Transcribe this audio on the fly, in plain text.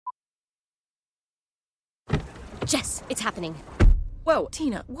Jess, it's happening. Whoa,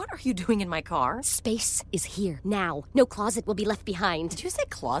 Tina, what are you doing in my car? Space is here, now. No closet will be left behind. Did you say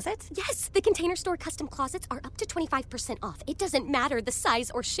closet? Yes, the Container Store custom closets are up to 25% off. It doesn't matter the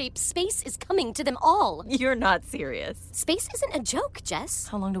size or shape. Space is coming to them all. You're not serious. Space isn't a joke, Jess.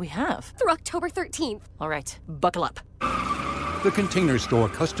 How long do we have? Through October 13th. All right, buckle up. The Container Store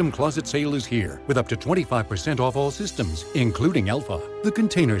custom closet sale is here with up to 25% off all systems, including Alpha. The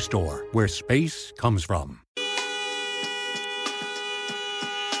Container Store, where space comes from.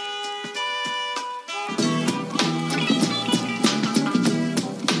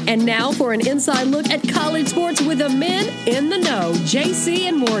 And now for an inside look at college sports with the men in the know, JC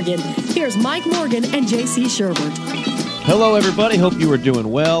and Morgan. Here's Mike Morgan and JC Sherbert. Hello, everybody. Hope you are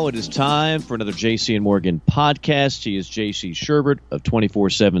doing well. It is time for another JC and Morgan podcast. He is JC Sherbert of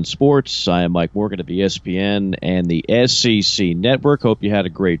 24/7 Sports. I am Mike Morgan of ESPN and the SEC Network. Hope you had a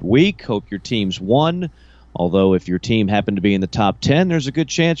great week. Hope your teams won. Although if your team happened to be in the top 10, there's a good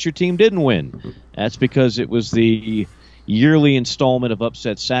chance your team didn't win. That's because it was the yearly installment of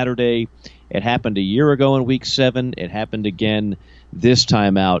Upset Saturday. It happened a year ago in Week 7. It happened again this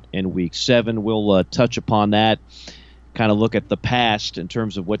time out in Week 7. We'll touch upon that, kind of look at the past in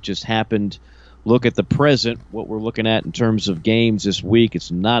terms of what just happened, look at the present, what we're looking at in terms of games this week.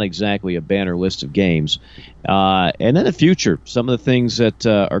 It's not exactly a banner list of games. And then the future, some of the things that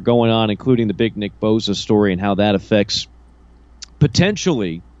are going on, including the big Nick Bosa story and how that affects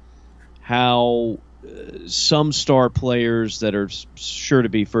potentially how some star players that are sure to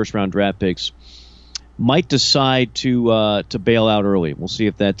be first-round draft picks might decide to bail out early. We'll see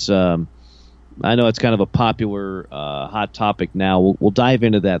if that's I know it's kind of a popular hot topic now. We'll dive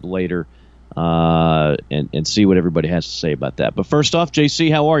into that later and see what everybody has to say about that. But first off, JC,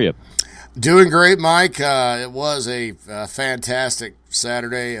 how are you? Doing great, Mike. It was a fantastic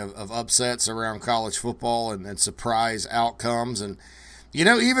Saturday of upsets around college football and surprise outcomes. And you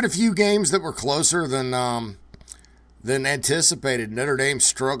know, even a few games that were closer than anticipated. Notre Dame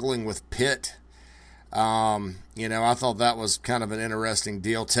struggling with Pitt. You know, I thought that was kind of an interesting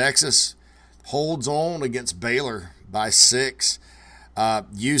deal. Texas holds on against Baylor by 6.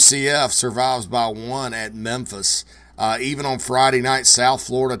 UCF survives by 1 at Memphis. Even on Friday night, South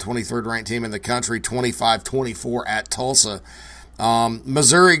Florida, 23rd ranked team in the country, 25-24 at Tulsa.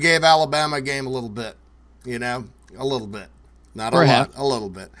 Missouri gave Alabama a game a little bit, you know, a little bit. Not Perhaps. A lot, a little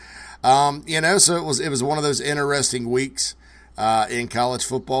bit. You know, so it was one of those interesting weeks in college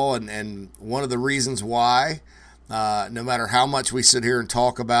football, and one of the reasons why, no matter how much we sit here and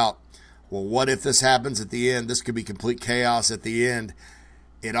talk about, well, what if this happens at the end? This could be complete chaos at the end.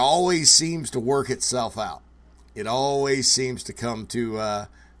 It always seems to work itself out. It always seems to come to a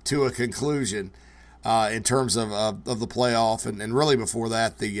conclusion in terms of the playoff, and really before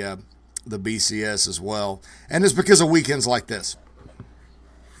that, the BCS as well. And it's because of weekends like this.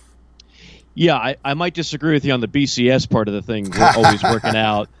 Yeah, I might disagree with you on the BCS part of the thing. We're always working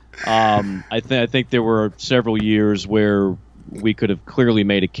out. I think there were several years where we could have clearly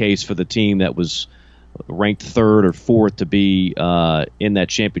made a case for the team that was ranked 3rd or 4th to be in that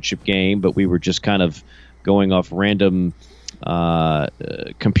championship game, but we were just kind of going off random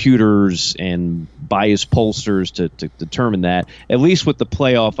computers and biased pollsters to determine that. At least with the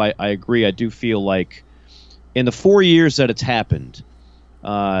playoff, I agree. I do feel like in the 4 years that it's happened,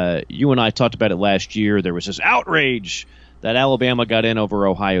 you and I talked about it last year, there was this outrage that Alabama got in over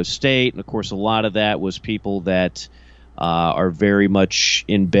Ohio State. And, of course, a lot of that was people that are very much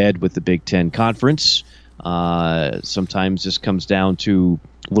in bed with the Big Ten Conference. Sometimes this comes down to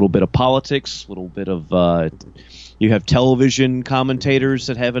a little bit of politics, a little bit of you have television commentators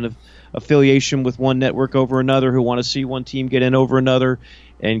that have an affiliation with one network over another who want to see one team get in over another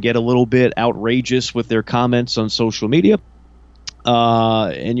and get a little bit outrageous with their comments on social media.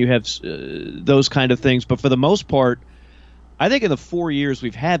 And you have those kind of things. But for the most part, I think in the 4 years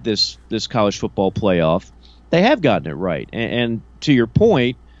we've had this college football playoff, they have gotten it right. And to your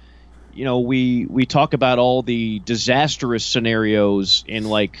point, you know, we talk about all the disastrous scenarios in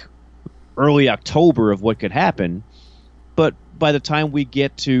like early October of what could happen. But by the time we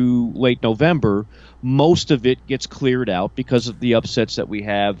get to late November, most of it gets cleared out because of the upsets that we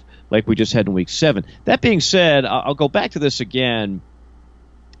have, like we just had in Week 7. That being said, I'll go back to this again.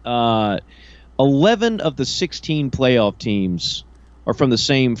 11 of the 16 playoff teams are from the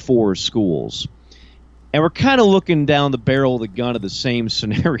same 4 schools. And we're kind of looking down the barrel of the gun of the same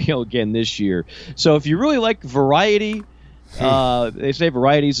scenario again this year. So if you really like variety, they say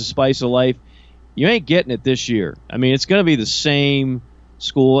variety is the spice of life. You ain't getting it this year. I mean, it's going to be the same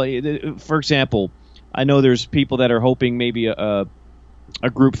school. For example, I know there's people that are hoping maybe a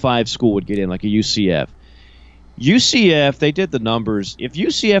Group 5 school would get in, like a UCF. UCF, they did the numbers. If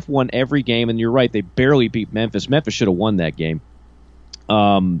UCF won every game, and you're right, they barely beat Memphis. Memphis should have won that game.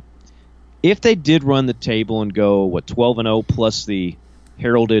 If they did run the table and go, 12-0 plus the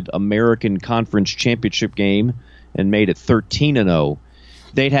heralded American Conference Championship game and made it 13-0,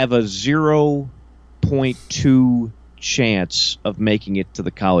 they'd have a 0.2 chance of making it to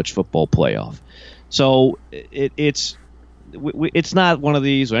the college football playoff. So it's not one of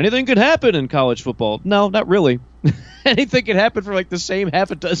these, anything could happen in college football. No, not really. Anything could happen for like the same half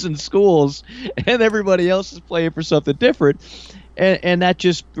a dozen schools, and everybody else is playing for something different. And that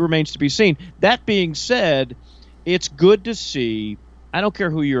just remains to be seen. That being said, it's good to see, I don't care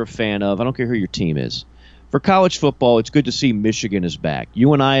who you're a fan of, I don't care who your team is. For college football, it's good to see Michigan is back.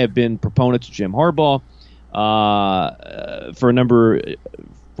 You and I have been proponents of Jim Harbaugh for a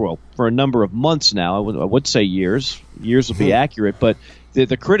number of months now. I would say years. Years will be accurate, but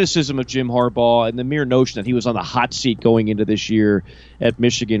the criticism of Jim Harbaugh and the mere notion that he was on the hot seat going into this year at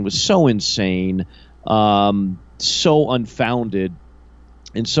Michigan was so insane, so unfounded,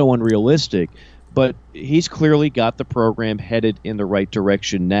 and so unrealistic. But he's clearly got the program headed in the right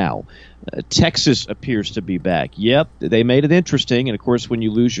direction now. Texas appears to be back. Yep, they made it interesting, and of course when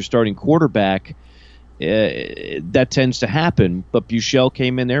you lose your starting quarterback, that tends to happen. But Buechele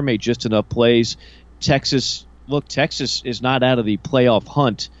came in there, made just enough plays. Texas is not out of the playoff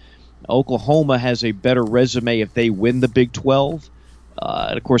hunt. Oklahoma has a better resume if they win the Big 12.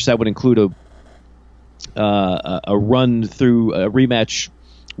 And of course, that would include a run through a rematch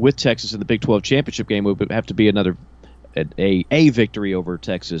with Texas in the Big 12 championship game. It would have to be another a victory over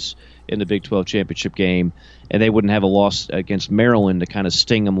Texas in the Big 12 championship game, and they wouldn't have a loss against Maryland to kind of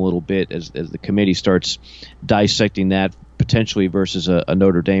sting them a little bit as the committee starts dissecting that potentially versus a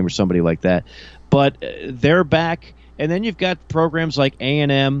Notre Dame or somebody like that. But they're back, and then you've got programs like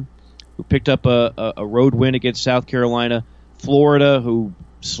A&M, who picked up a road win against South Carolina, Florida, who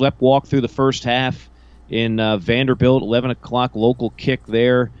walked through the first half in Vanderbilt, 11 o'clock local kick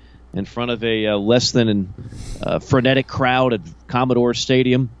there in front of a less than frenetic crowd at Commodore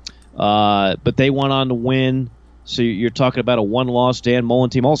Stadium. But they went on to win. So you're talking about a one-loss Dan Mullen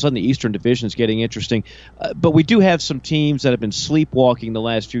team. All of a sudden, the Eastern Division is getting interesting. But we do have some teams that have been sleepwalking the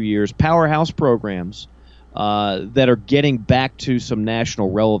last few years, powerhouse programs that are getting back to some national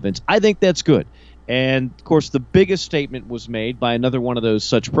relevance. I think that's good. And, of course, the biggest statement was made by another one of those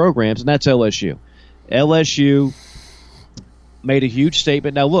such programs, and that's LSU. LSU made a huge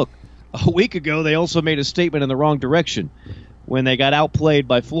statement. Now, look, a week ago they also made a statement in the wrong direction when they got outplayed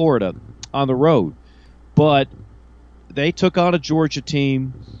by Florida on the road. But they took on a Georgia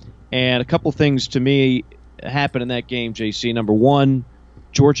team, and a couple things to me happened in that game, JC. Number one,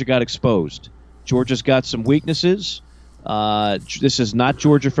 Georgia got exposed. Georgia's got some weaknesses. This is not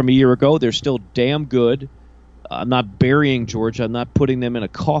Georgia from a year ago. They're still damn good. I'm not burying Georgia. I'm not putting them in a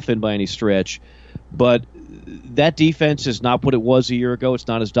coffin by any stretch. But that defense is not what it was a year ago. It's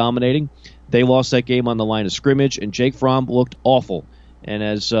not as dominating. They lost that game on the line of scrimmage, and Jake Fromm looked awful. And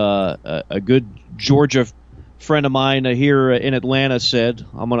as a good Georgia friend of mine here in Atlanta said,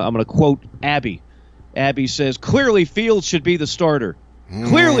 I'm gonna quote Abby. Abby says, "Clearly Fields should be the starter."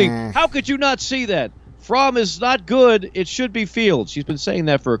 Clearly, how could you not see that? Fromm is not good. It should be Fields. She's been saying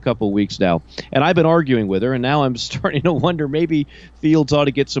that for a couple of weeks now, and I've been arguing with her, and now I'm starting to wonder maybe Fields ought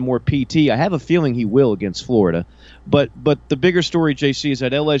to get some more PT. I have a feeling he will against Florida. But the bigger story, JC, is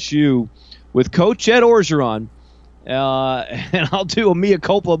that LSU, with Coach Ed Orgeron, and I'll do a mea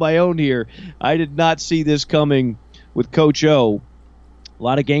culpa of my own here, I did not see this coming with Coach O. A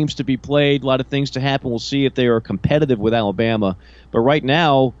lot of games to be played, a lot of things to happen. We'll see if they are competitive with Alabama. But right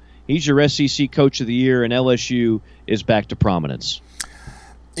now, he's your SEC Coach of the Year, and LSU is back to prominence.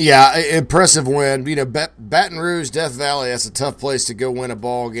 Yeah, impressive win. You know, Baton Rouge, Death Valley, that's a tough place to go win a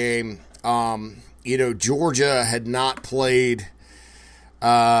ball game. You know, Georgia had not played they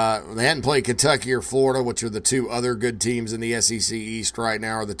hadn't played Kentucky or Florida, which are the two other good teams in the SEC East right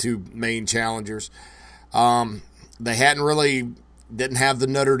now, are the two main challengers. They didn't have the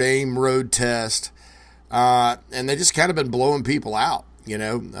Notre Dame road test, and they just kind of been blowing people out. You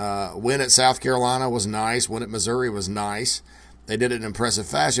know, win at South Carolina was nice. Win at Missouri was nice. They did it in impressive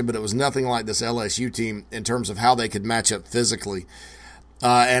fashion, but it was nothing like this LSU team in terms of how they could match up physically.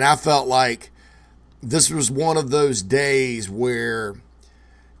 And I felt like this was one of those days where,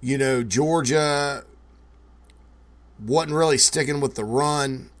 you know, Georgia wasn't really sticking with the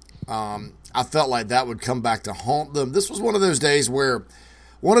run. I felt like that would come back to haunt them. This was one of those days where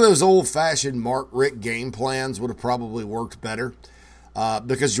one of those old-fashioned Mark Richt game plans would have probably worked better.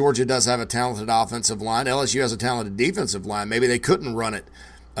 Because Georgia does have a talented offensive line. LSU has a talented defensive line. Maybe they couldn't run it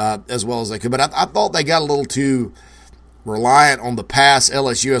as well as they could. But I thought they got a little too reliant on the pass.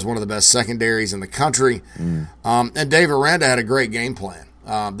 LSU has one of the best secondaries in the country. And Dave Aranda had a great game plan,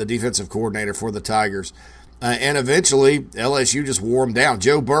 the defensive coordinator for the Tigers. And eventually, LSU just wore them down.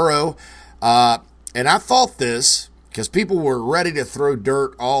 Joe Burrow, and I thought this because people were ready to throw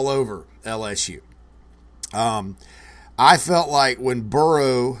dirt all over LSU. I felt like when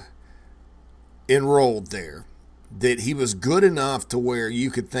Burrow enrolled there, that he was good enough to where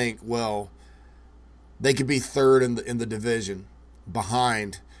you could think, well, they could be third in the division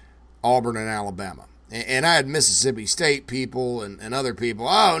behind Auburn and Alabama. And I had Mississippi State people and other people,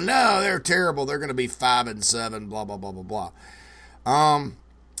 oh, no, they're terrible. They're going to be 5-7, blah, blah, blah, blah, blah.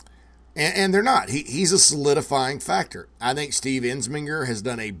 And they're not. He's a solidifying factor. I think Steve Ensminger has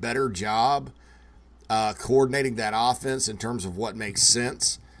done a better job coordinating that offense in terms of what makes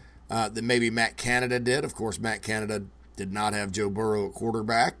sense than maybe Matt Canada did. Of course, Matt Canada did not have Joe Burrow at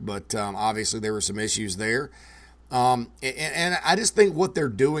quarterback, but obviously there were some issues there. And I just think what they're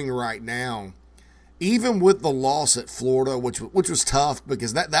doing right now, even with the loss at Florida, which was tough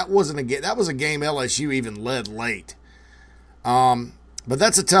because that wasn't a game. That was a game LSU even led late. But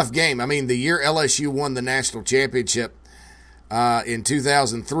that's a tough game. I mean, the year LSU won the national championship in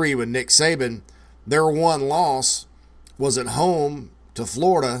 2003 with Nick Saban, their one loss was at home to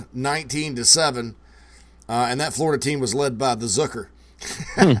Florida, 19-7, and that Florida team was led by the Zucker.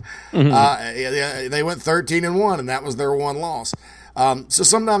 They went 13-1, and that was their one loss. So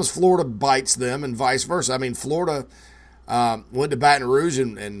sometimes Florida bites them and vice versa. I mean, Florida went to Baton Rouge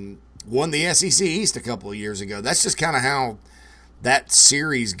and won the SEC East a couple of years ago. That's just kind of how that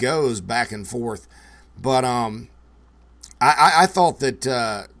series goes back and forth. But I thought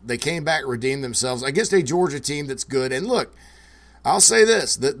that they came back, redeemed themselves against a Georgia team that's good. And look, I'll say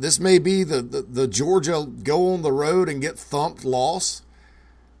this, that this may be the Georgia go on the road and get thumped loss.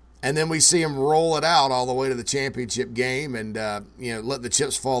 And then we see them roll it out all the way to the championship game and let the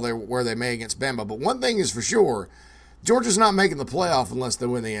chips fall there where they may against Bama. But one thing is for sure, Georgia's not making the playoff unless they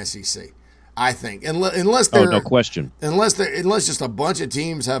win the SEC. I think unless they're no question. Unless just a bunch of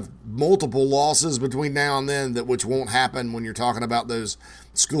teams have multiple losses between now and then, which won't happen when you're talking about those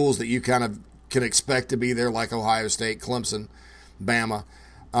schools that you kind of can expect to be there, like Ohio State, Clemson, Bama.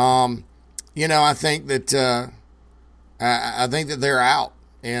 I think that they're out.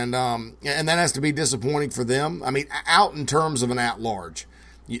 And that has to be disappointing for them. I mean, out in terms of an at-large.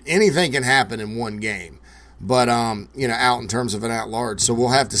 Anything can happen in one game. But, out in terms of an at-large. So we'll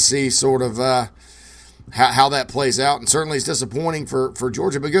have to see sort of how that plays out. And certainly it's disappointing for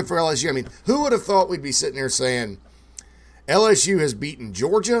Georgia, but good for LSU. I mean, who would have thought we'd be sitting here saying LSU has beaten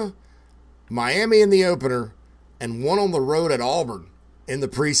Georgia, Miami in the opener, and won on the road at Auburn in the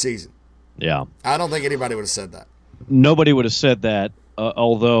preseason? Yeah. I don't think anybody would have said that. Nobody would have said that.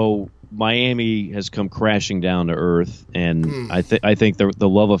 Although Miami has come crashing down to earth, and I think the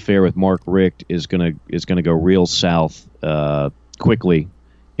love affair with Mark Richt is gonna go real south quickly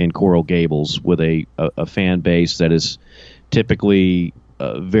in Coral Gables with a fan base that is typically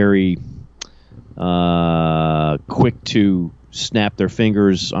very quick to snap their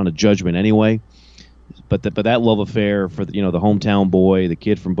fingers on a judgment anyway. But that love affair for the hometown boy, the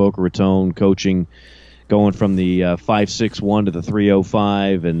kid from Boca Raton, coaching. Going from the 5.61 to the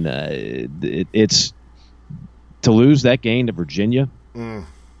 3.05, and it's to lose that game to Virginia. It's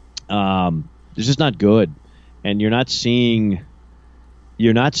just not good, and you're not seeing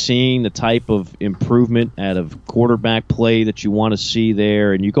the type of improvement out of quarterback play that you want to see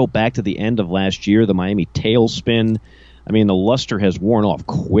there. And you go back to the end of last year, the Miami tailspin. I mean, the luster has worn off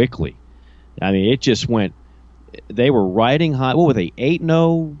quickly. I mean, it just went. They were riding high. What were they?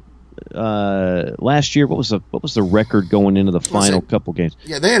 8-0. Last year, what was the record going into the final couple games?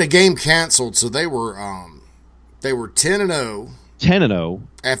 Yeah, they had a game canceled, so they were 10-0. 10-0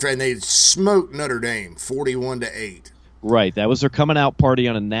 after, and they smoked Notre Dame 41-8. Right, that was their coming out party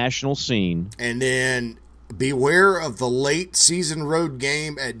on a national scene. And then beware of the late season road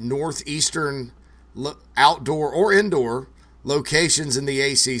game at Northeastern outdoor or indoor locations in the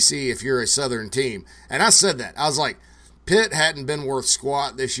ACC if you're a Southern team. And I said that. I was like, Pitt hadn't been worth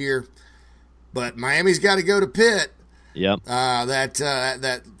squat this year, but Miami's got to go to Pitt. Yep.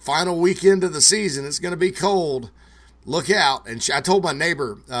 That final weekend of the season, it's going to be cold. Look out. And I told my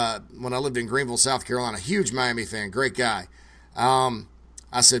neighbor when I lived in Greenville, South Carolina, huge Miami fan, great guy. I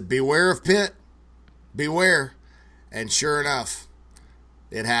said, beware of Pitt. Beware. And sure enough,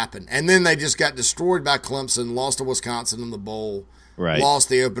 it happened. And then they just got destroyed by Clemson, lost to Wisconsin in the bowl. Right. Lost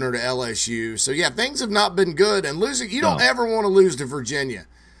the opener to LSU. So, yeah, things have not been good. And losing, you don't ever want to lose to Virginia.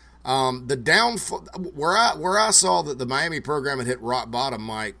 The downfall where I saw that the Miami program had hit rock bottom,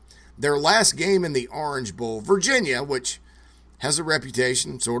 Mike. Their last game in the Orange Bowl, Virginia, which has a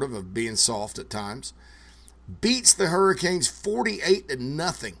reputation sort of being soft at times, beats the Hurricanes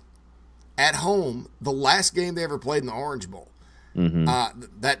 48-0 at home. The last game they ever played in the Orange Bowl.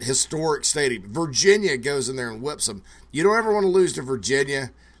 That historic stadium. Virginia goes in there and whips them. You don't ever want to lose to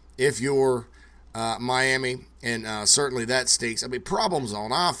Virginia if you're Miami, and certainly that stinks. I mean, problems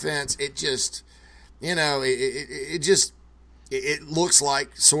on offense. It just, it looks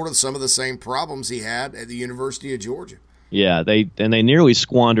like sort of some of the same problems he had at the University of Georgia. Yeah, they nearly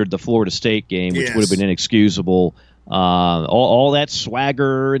squandered the Florida State game, which would have been inexcusable. All that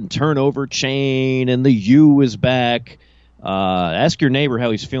swagger and turnover chain, and the U is back. Ask your neighbor how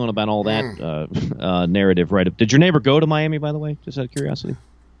he's feeling about all that narrative. Right? Did your neighbor go to Miami, by the way? Just out of curiosity.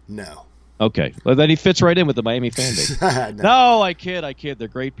 No. Okay, well then he fits right in with the Miami fan base. No, I kid. They're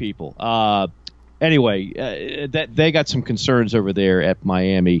great people. Anyway, they got some concerns over there at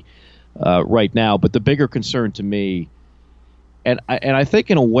Miami right now. But the bigger concern to me, and I think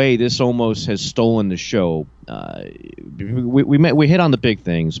in a way this almost has stolen the show. We hit on the big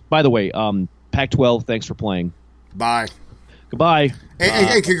things. By the way, Pac-12, thanks for playing. Bye. Goodbye.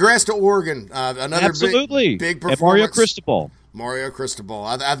 Hey, congrats to Oregon. Another absolutely big performance. And Mario Cristobal.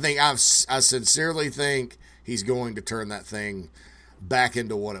 I sincerely think he's going to turn that thing back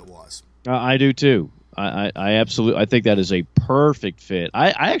into what it was. I do too. I absolutely. I think that is a perfect fit.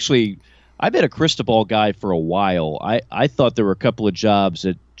 I've been a Cristobal guy for a while. I thought there were a couple of jobs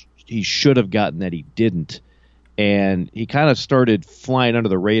that he should have gotten that he didn't. And he kind of started flying under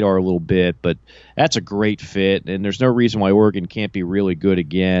the radar a little bit, but that's a great fit, and there's no reason why Oregon can't be really good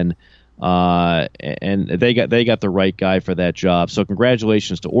again. And they got the right guy for that job. So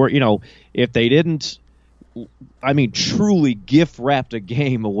congratulations to Oregon. If they didn't, truly gift wrapped a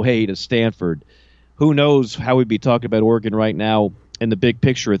game away to Stanford, who knows how we'd be talking about Oregon right now in the big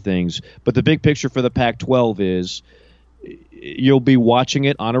picture of things. But the big picture for the Pac-12 is you'll be watching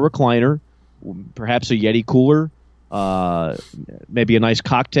it on a recliner, perhaps a Yeti cooler, maybe a nice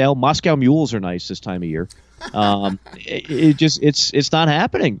cocktail. Moscow Mules are nice this time of year. It's not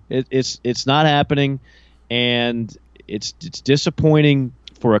happening. It's not happening, and it's disappointing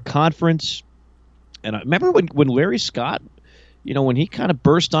for a conference. And I remember when Larry Scott, when he kind of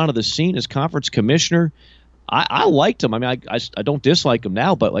burst onto the scene as conference commissioner, I liked him. I don't dislike him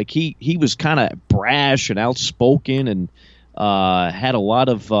now, but like he was kind of brash and outspoken and had a lot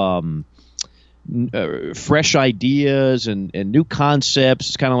of fresh ideas and new concepts.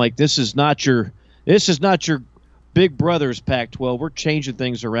 It's kind of like this is not your big brother's Pac-12. We're changing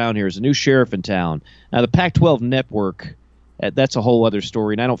things around here. There's a new sheriff in town. Now the Pac-12 network, that's a whole other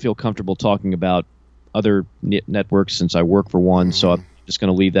story, and I don't feel comfortable talking about other networks since I work for one. So I'm just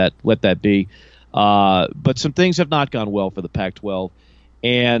going to let that be. But some things have not gone well for the Pac-12,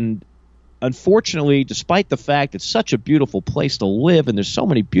 and unfortunately, despite the fact it's such a beautiful place to live and there's so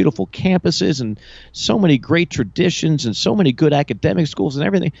many beautiful campuses and so many great traditions and so many good academic schools and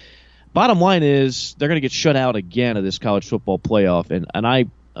everything, bottom line is they're going to get shut out again of this college football playoff. And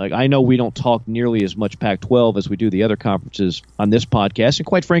I know we don't talk nearly as much Pac-12 as we do the other conferences on this podcast. And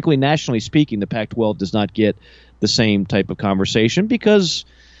quite frankly, nationally speaking, the Pac-12 does not get the same type of conversation because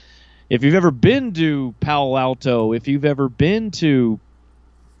if you've ever been to Palo Alto, if you've ever been to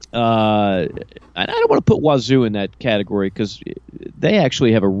I don't want to put Wazoo in that category because they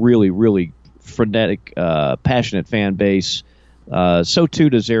actually have a really, really frenetic, passionate fan base. So too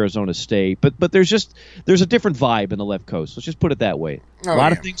does Arizona State. But there's a different vibe in the left coast. Let's just put it that way. A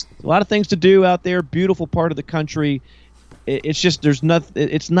lot of things to do out there. Beautiful part of the country. It's just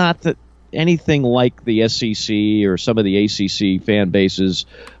it's not that anything like the SEC or some of the ACC fan bases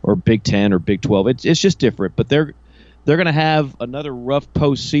or Big 10 or Big 12. It's just different. But they're going to have another rough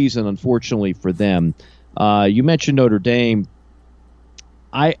postseason, unfortunately, for them. You mentioned Notre Dame.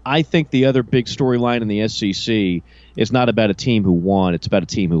 I think the other big storyline in the SEC is not about a team who won. It's about a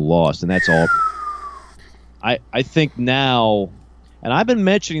team who lost, and that's all. I think now, and I've been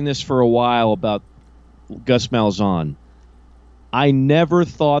mentioning this for a while about Gus Malzahn. I never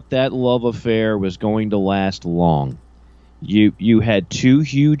thought that love affair was going to last long. You had two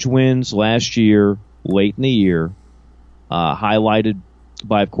huge wins last year, late in the year, highlighted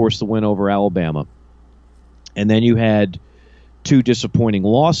by, of course, the win over Alabama. And then you had two disappointing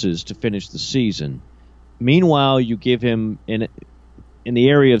losses to finish the season. Meanwhile, you give him, in the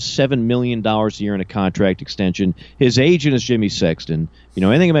area of $7 million a year in a contract extension. His agent is Jimmy Sexton. You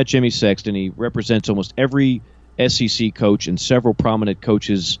know anything about Jimmy Sexton, he represents almost every SEC coach and several prominent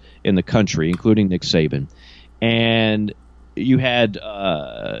coaches in the country, including Nick Saban. And you had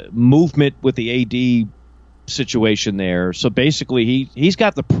movement with the AD situation there. So basically, he's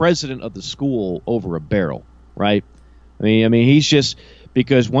got the president of the school over a barrel, right? I mean, he's just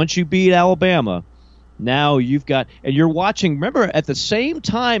because once you beat Alabama, now you've got and you're watching. Remember, at the same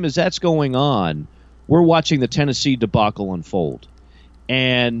time as that's going on, we're watching the Tennessee debacle unfold,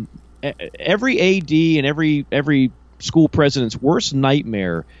 and every AD and every school president's worst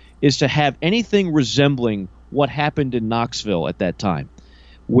nightmare is to have anything resembling what happened in Knoxville at that time,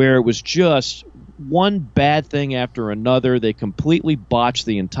 where it was just one bad thing after another. They completely botched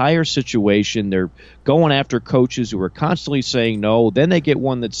the entire situation. They're going after coaches who are constantly saying no. Then they get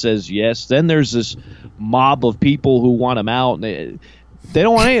one that says yes. Then there's this mob of people who want them out. And they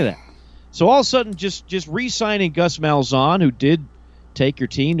don't want any of that. So all of a sudden, just re-signing Gus Malzahn, who did take your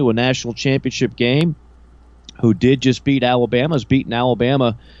team to a national championship game, who did just beat Alabama, has beaten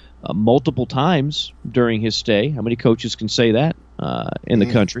Alabama multiple times during his stay. How many coaches can say that in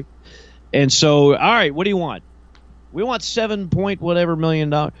the country? And so, all right, what do you want? We want $7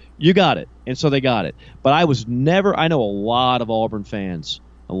 million. You got it. And so they got it. But I know a lot of Auburn fans,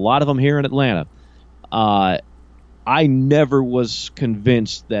 a lot of them here in Atlanta. I never was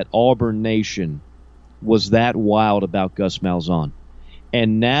convinced that Auburn Nation was that wild about Gus Malzahn.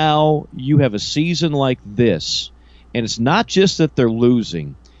 And now you have a season like this, and it's not just that they're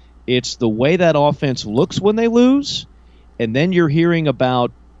losing. It's the way that offense looks when they lose, and then you're hearing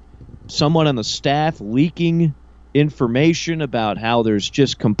about someone on the staff leaking information about how there's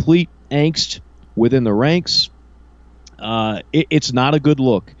just complete angst within the ranks. It's not a good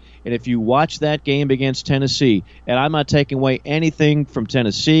look. And if you watch that game against Tennessee, and I'm not taking away anything from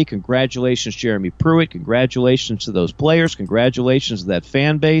Tennessee, congratulations, Jeremy Pruitt, congratulations to those players, congratulations to that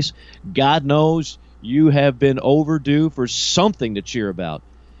fan base. God knows you have been overdue for something to cheer about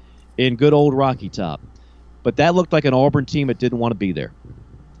in good old Rocky Top. But that looked like an Auburn team that didn't want to be there.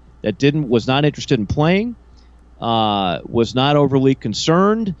 That was not interested in playing, was not overly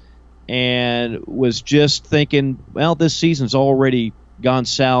concerned, and was just thinking, well, this season's already gone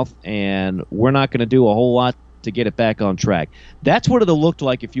south, and we're not going to do a whole lot to get it back on track. That's what it'll look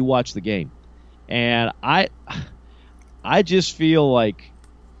like if you watch the game. And I just feel like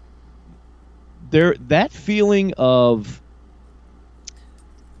that feeling of,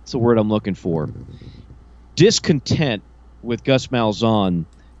 what's the word I'm looking for, discontent with Gus Malzahn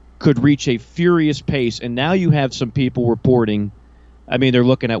could reach a furious pace. And now you have some people reporting, I mean, they're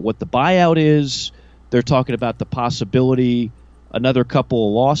looking at what the buyout is. They're talking about the possibility another couple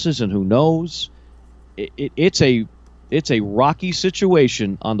of losses, and who knows? It's a rocky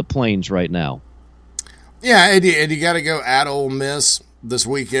situation on the Plains right now. Yeah, and you got to go at Ole Miss this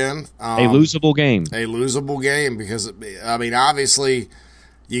weekend. A losable game. A losable game because, I mean, obviously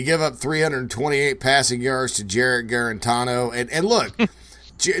you give up 328 passing yards to Jarrett Garantano, and look,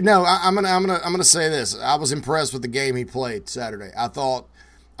 no, I'm gonna say this. I was impressed with the game he played Saturday. I thought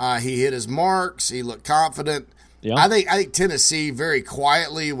he hit his marks. He looked confident. Yeah. I think Tennessee very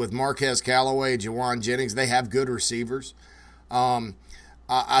quietly with Marquez Callaway, Jawan Jennings, they have good receivers.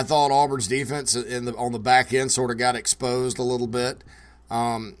 I thought Auburn's defense on the back end sort of got exposed a little bit.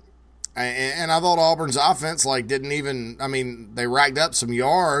 And I thought Auburn's offense they racked up some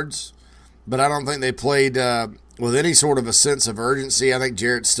yards, but I don't think they played with any sort of a sense of urgency. I think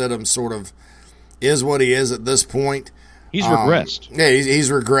Jarrett Stidham sort of is what he is at this point. He's regressed. Yeah, he's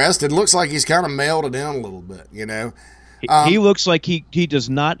regressed. It looks like he's kind of mailed it in a little bit, you know. He looks like he does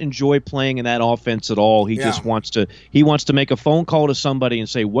not enjoy playing in that offense at all. He just wants to make a phone call to somebody and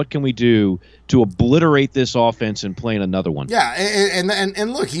say, what can we do to obliterate this offense and play in another one? Yeah,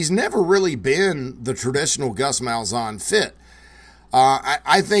 and look, he's never really been the traditional Gus Malzahn fit.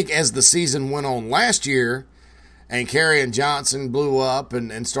 I think as the season went on last year, and Kerryon Johnson blew up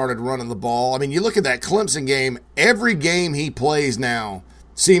and started running the ball. I mean, you look at that Clemson game, every game he plays now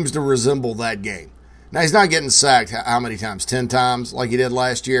seems to resemble that game. Now, he's not getting sacked how many times? 10 times like he did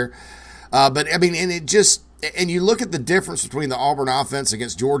last year. But, I mean, and you look at the difference between the Auburn offense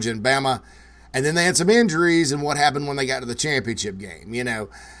against Georgia and Bama, and then they had some injuries and what happened when they got to the championship game. You know,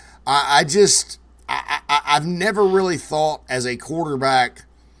 I've never really thought as a quarterback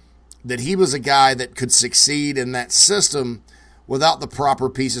that he was a guy that could succeed in that system without the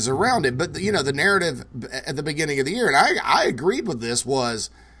proper pieces around him. But, you know, the narrative at the beginning of the year, and I agreed with this, was,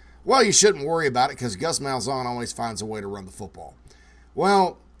 well, you shouldn't worry about it because Gus Malzahn always finds a way to run the football.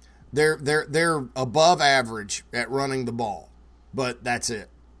 Well, they're above average at running the ball, but that's it.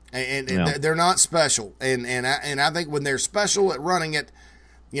 And they're not special. And I think when they're special at running it,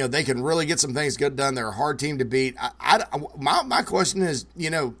 you know, they can really get some things good done. They're a hard team to beat. My question is, you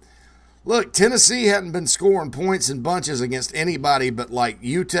know, Look, Tennessee hadn't been scoring points in bunches against anybody but like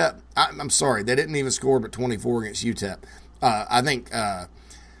UTEP. I'm sorry, they didn't even score but 24 against UTEP. I think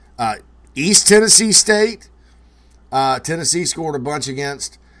East Tennessee State, Tennessee scored a bunch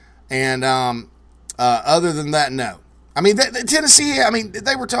against. And other than that, no. I mean, Tennessee,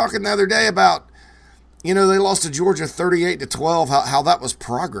 they were talking the other day about, they lost to Georgia 38-12, how that was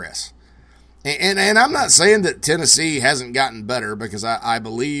progress. And I'm not saying that Tennessee hasn't gotten better, because I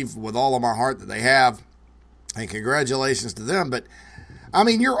believe with all of my heart that they have, and congratulations to them. But,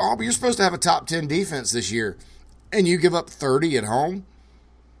 you're supposed to have a top 10 defense this year, and you give up 30 at home?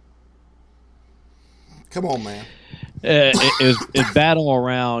 Come on, man. It's bad all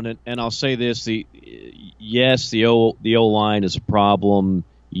around, and I'll say this: the O-line is a problem.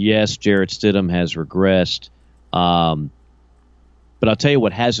 Yes, Jarrett Stidham has regressed. But I'll tell you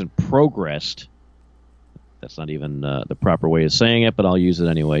what hasn't progressed. That's not even the proper way of saying it, but I'll use it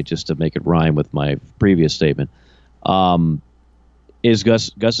anyway just to make it rhyme with my previous statement. Is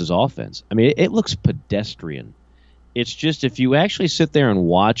Gus's offense. It looks pedestrian. It's just, if you actually sit there and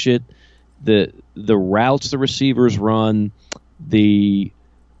watch it, the routes the receivers run, just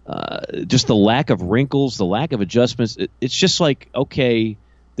the lack of wrinkles, the lack of adjustments. It's just like, okay,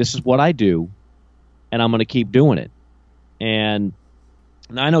 this is what I do, and I'm going to keep doing it. And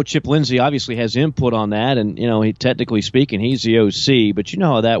I know Chip Lindsey obviously has input on that, and he, technically speaking, he's the OC, but you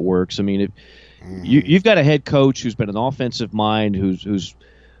know how that works. You've got a head coach who's been an offensive mind,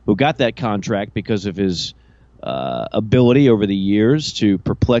 who got that contract because of his ability over the years to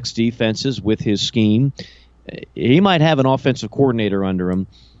perplex defenses with his scheme. He might have an offensive coordinator under him,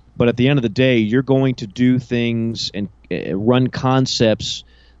 but at the end of the day, you're going to do things and run concepts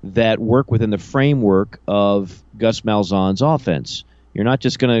that work within the framework of Gus Malzahn's offense. You're not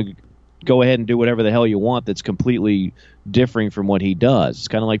just going to go ahead and do whatever the hell you want that's completely differing from what he does. It's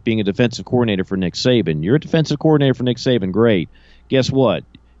kind of like being a defensive coordinator for Nick Saban. You're a defensive coordinator for Nick Saban, great. Guess what?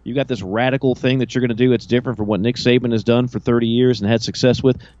 You got this radical thing that you're going to do that's different from what Nick Saban has done for 30 years and had success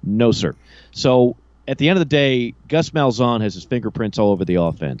with? No, sir. So at the end of the day, Gus Malzahn has his fingerprints all over the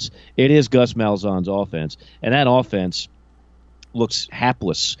offense. It is Gus Malzahn's offense, and that offense looks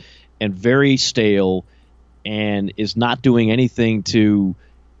hapless and very stale and is not doing anything to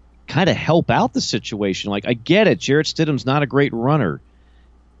kind of help out the situation. Like, I get it, Jarrett Stidham's not a great runner.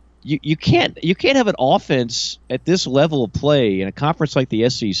 You can't have an offense at this level of play in a conference like the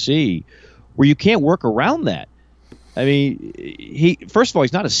SEC where you can't work around that. First of all,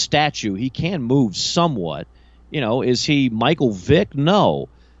 he's not a statue. He can move somewhat. Is he Michael Vick? No.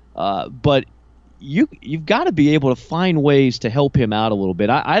 But you've got to be able to find ways to help him out a little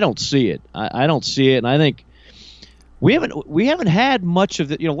bit. I don't see it. I don't see it, and I think we haven't had much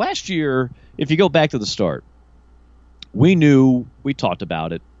of it. Last year, if you go back to the start, we talked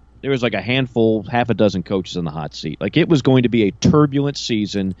about it. There was like a handful, half a dozen coaches in the hot seat. Like, it was going to be a turbulent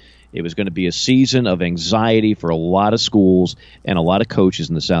season. It was going to be a season of anxiety for a lot of schools and a lot of coaches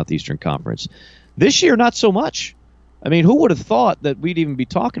in the Southeastern Conference. This year, not so much. Who would have thought that we'd even be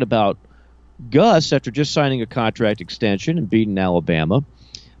talking about Gus after just signing a contract extension and beating Alabama?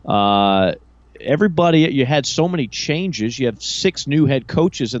 Everybody, you had so many changes. You have 6 new head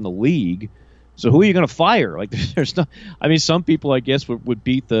coaches in the league. So who are you going to fire? Like, there's not. Some people, I guess, would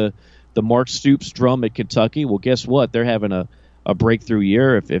beat the Mark Stoops drum at Kentucky. Well, guess what? They're having a breakthrough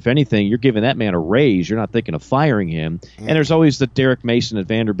year. If anything, you're giving that man a raise. You're not thinking of firing him. And there's always the Derek Mason at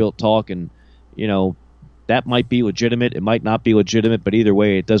Vanderbilt talk, and that might be legitimate. It might not be legitimate, but either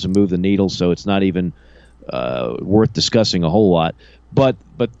way, it doesn't move the needle, so it's not even worth discussing a whole lot. But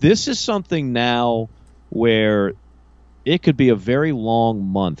this is something now where it could be a very long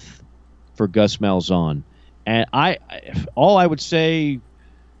month for Gus Malzahn. And all I would say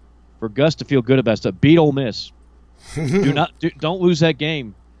for Gus to feel good about is beat Ole Miss. Don't lose that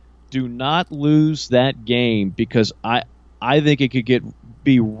game. Do not lose that game, because I think it could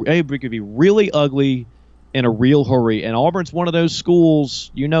be really ugly in a real hurry. And Auburn's one of those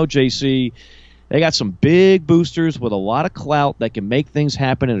schools, JC, they got some big boosters with a lot of clout that can make things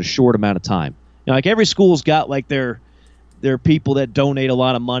happen in a short amount of time. Like, every school's got like their people that donate a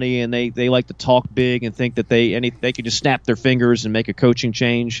lot of money, and they like to talk big and think that they can just snap their fingers and make a coaching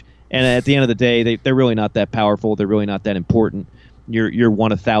change. And at the end of the day, they're really not that powerful. They're really not that important. You're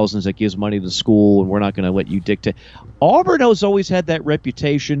one of thousands that gives money to the school, and we're not going to let you dictate. Auburn has always had that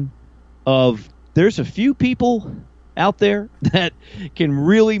reputation of there's a few people out there that can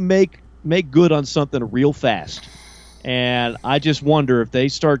really make good on something real fast. And I just wonder if they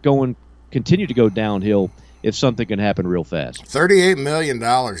continue to go downhill, if something can happen real fast. $38 million,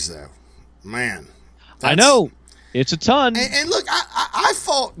 though. Man. I know. It's a ton. And look, I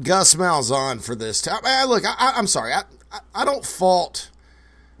fault Gus Malzahn for this. I'm sorry. I don't fault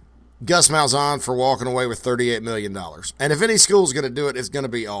Gus Malzahn for walking away with $38 million. And if any school's going to do it, it's going to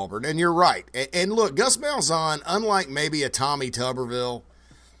be Auburn. And you're right. And look, Gus Malzahn, unlike maybe a Tommy Tuberville,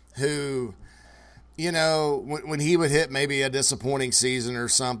 who, you know, when he would hit maybe a disappointing season or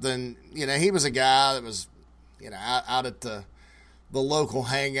something, you know, he was a guy that was, you know, out at the local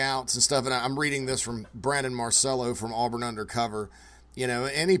hangouts and stuff. And I'm reading this from Brandon Marcello from Auburn Undercover, you know,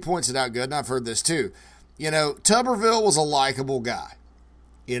 and he points it out good, and I've heard this too. You know, Tuberville was a likable guy.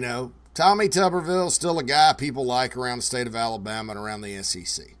 You know, Tommy Tuberville, still a guy people like around the state of Alabama and around the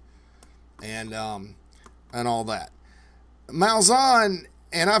SEC. And all that. Malzahn,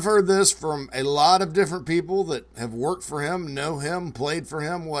 and I've heard this from a lot of different people that have worked for him, know him, played for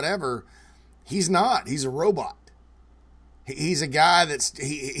him, whatever. He's not. He's a robot. He's a guy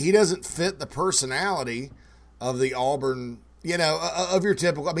he doesn't fit the personality of the Auburn, you know, of your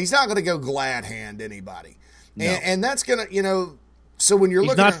typical. I mean, he's not going to go glad hand anybody. No. And that's going to, you know, so when you're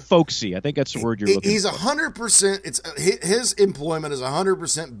looking, he's not folksy. I think that's the word you're looking for. He's 100%. His employment is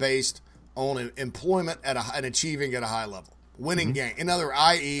 100% based on employment and achieving at a high level, winning game. In other,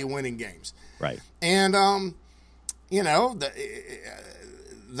 i.e., winning games. Right. And you know,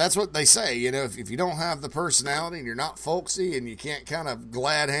 that's what they say. You know, if you don't have the personality and you're not folksy and you can't kind of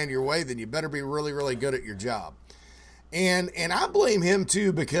glad hand your way, then you better be really, really good at your job. And I blame him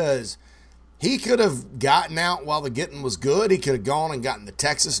too, because he could have gotten out while the getting was good. He could have gone and gotten the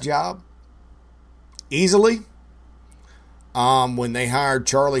Texas job easily when they hired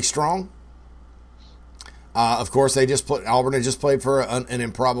Charlie Strong. Of course, Auburn had just played for an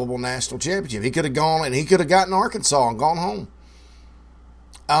improbable national championship. He could have gone and he could have gotten Arkansas and gone home.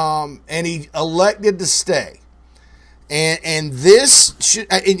 And he elected to stay. And this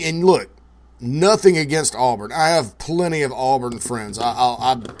should, and look, nothing against Auburn. I have plenty of Auburn friends.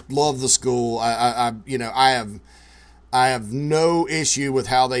 I love the school. I have no issue with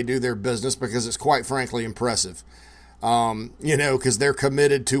how they do their business, because it's quite frankly impressive. You know, because they're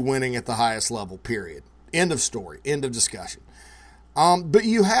committed to winning at the highest level, period. End of story. End of discussion. But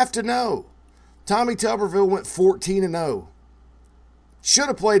you have to know, Tommy Tuberville went 14-0. Should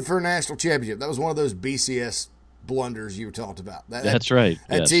have played for a national championship. That was one of those BCS blunders you talked about. That's right.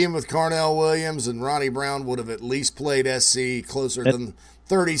 That team with Carnell Williams and Ronnie Brown would have at least played SC closer than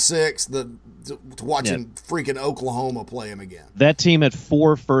 36 to watching freaking Oklahoma play him again. That team had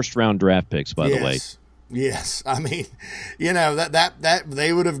 4 first-round draft picks, by the way. Yes. I mean, you know, that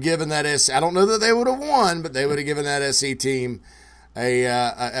they would have given that SC. I don't know that they would have won, but they would have given that SC team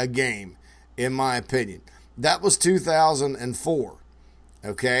a game, in my opinion. That was 2004.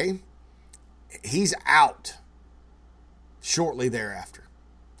 Okay? He's out shortly thereafter.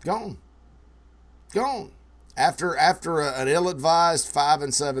 Gone. After an ill-advised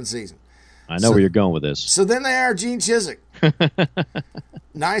 5-7 season. I know where you're going with this. So then they hired Gene Chizik.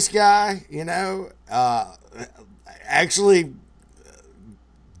 Nice guy, you know. Actually,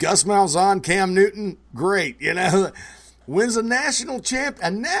 Gus Malzahn, Cam Newton, great, you know. Wins a national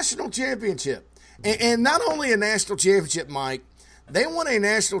championship. And not only a national championship, Mike, they won a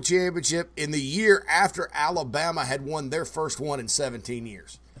national championship in the year after Alabama had won their first one in 17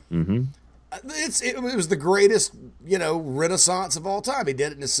 years. Mm-hmm. It was the greatest, you know, renaissance of all time. He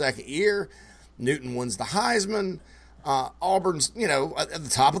did it in his second year. Newton wins the Heisman. Auburn's, you know, at the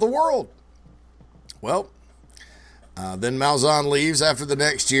top of the world. Well, then Malzahn leaves after the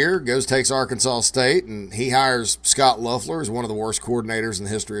next year, takes Arkansas State, and he hires Scott Loeffler, who's one of the worst coordinators in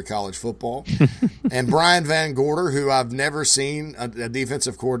the history of college football, and Brian Van Gorder, who I've never seen a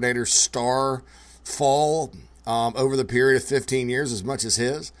defensive coordinator star fall over the period of 15 years as much as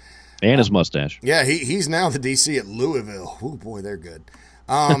his. And his mustache. Yeah, he's now the DC at Louisville. Oh, boy, they're good.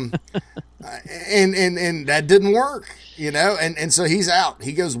 And that didn't work, you know, and so he's out.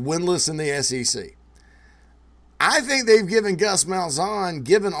 He goes winless in the SEC. I think they've given Gus Malzahn,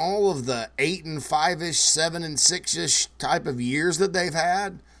 given all of the 8-5-ish, 7-6-ish type of years that they've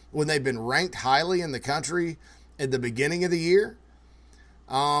had when they've been ranked highly in the country at the beginning of the year.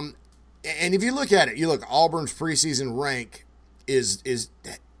 And if you look at it, Auburn's preseason rank is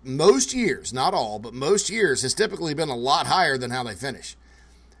most years, not all, but most years has typically been a lot higher than how they finish.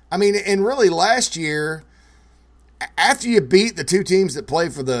 I mean, and really last year, after you beat the two teams that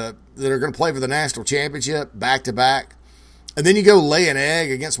are going to play for the national championship back to back, and then you go lay an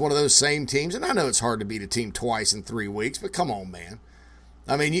egg against one of those same teams, and I know it's hard to beat a team twice in 3 weeks, but come on, man.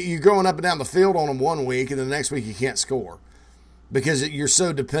 I mean, you're going up and down the field on them 1 week, and then the next week you can't score because you're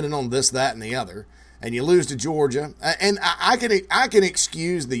so dependent on this, that, and the other, and you lose to Georgia. And I can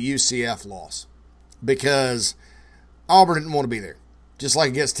excuse the UCF loss because Auburn didn't want to be there, just like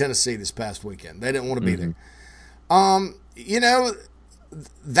against Tennessee this past weekend. They didn't want to be there.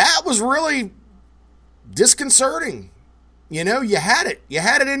 That was really disconcerting. You had it. You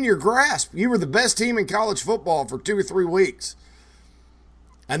had it in your grasp. You were the best team in college football for 2 or 3 weeks.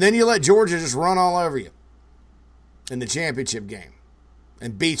 And then you let Georgia just run all over you in the championship game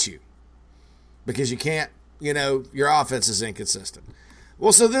and beat you because you can't, your offense is inconsistent.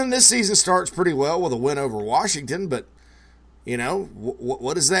 Well, so then this season starts pretty well with a win over Washington, but,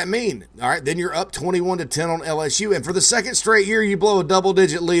 what does that mean? All right, then you're up 21-10 on LSU, and for the second straight year, you blow a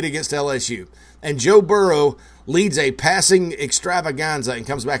double-digit lead against LSU. And Joe Burrow leads a passing extravaganza and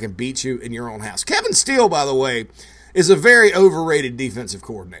comes back and beats you in your own house. Kevin Steele, by the way, is a very overrated defensive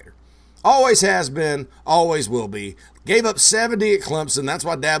coordinator. Always has been, always will be. Gave up 70 at Clemson. That's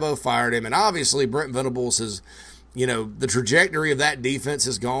why Dabo fired him. And obviously Brent Venables has, the trajectory of that defense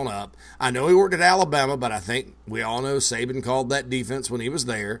has gone up. I know he worked at Alabama, but I think we all know Saban called that defense when he was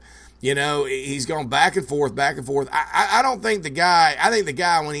there. He's gone back and forth, back and forth. I don't think the guy,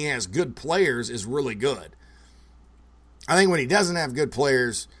 when he has good players is really good. I think when he doesn't have good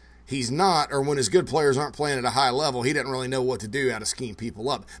players, he's not, or when his good players aren't playing at a high level, he doesn't really know what to do how to scheme people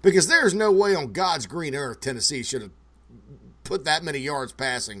up. Because there's no way on God's green earth Tennessee should have put that many yards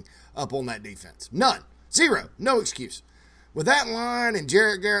passing up on that defense. None. Zero. No excuse. With that line and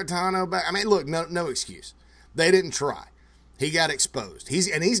Jarrett Garantano back, look, no excuse. They didn't try. He got exposed.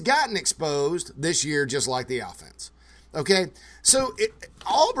 He's gotten exposed this year just like the offense. Okay? So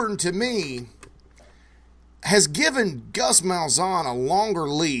Auburn, to me, has given Gus Malzahn a longer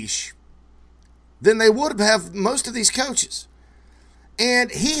leash than they would have most of these coaches.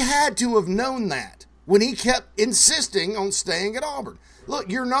 And he had to have known that when he kept insisting on staying at Auburn.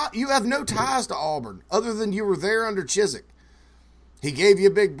 Look, you have no ties to Auburn other than you were there under Chizik. He gave you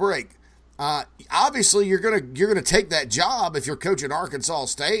a big break. Obviously, you're gonna take that job if you're coaching Arkansas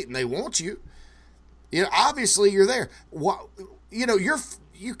State and they want you. Obviously you're there.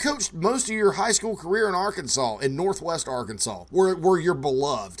 You coached most of your high school career in Arkansas, in Northwest Arkansas, where you're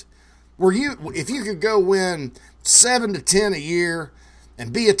beloved. If you could go win 7 to 10 a year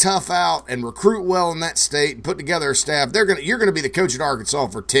and be a tough out and recruit well in that state and put together a staff, you're gonna be the coach at Arkansas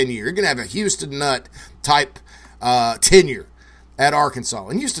for 10 years. You're gonna have a Houston Nutt type tenure at Arkansas,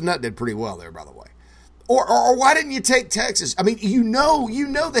 and Houston Nutt did pretty well there, by the way. Or why didn't you take Texas? You know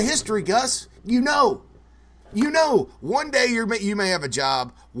the history, Gus. You know, one day you may have a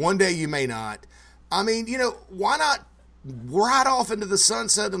job, one day you may not. Why not ride off into the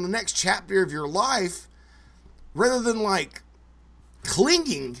sunset in the next chapter of your life rather than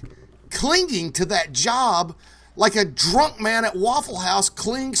clinging to that job like a drunk man at Waffle House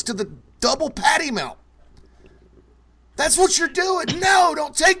clings to the double patty melt. That's what you're doing. No,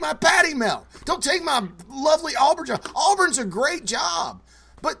 don't take my patty melt. Don't take my lovely Auburn job. Auburn's a great job.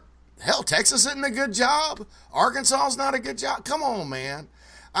 But, hell, Texas isn't a good job. Arkansas's not a good job. Come on, man.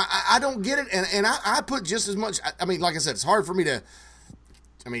 I don't get it. And I put just as much. Like I said, it's hard for me to.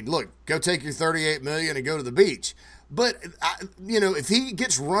 Look, go take your $38 million and go to the beach. But, if he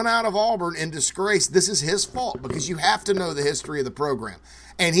gets run out of Auburn in disgrace, this is his fault because you have to know the history of the program.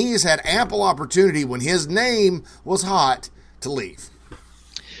 And he has had ample opportunity when his name was hot to leave.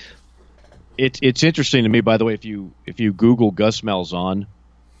 It's interesting to me, by the way, if you Google Gus Malzahn,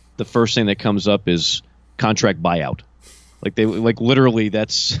 the first thing that comes up is contract buyout. Literally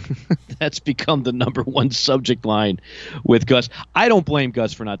that's that's become the number one subject line with Gus. I don't blame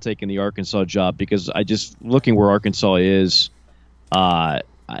Gus for not taking the Arkansas job because I just looking where Arkansas is, that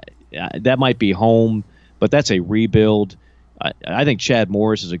might be home, but that's a rebuild. I think Chad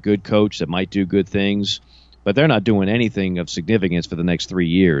Morris is a good coach that might do good things, but they're not doing anything of significance for the next 3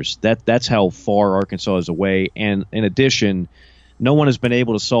 years. That's how far Arkansas is away. And in addition, no one has been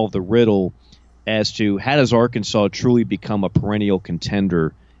able to solve the riddle as to how does Arkansas truly become a perennial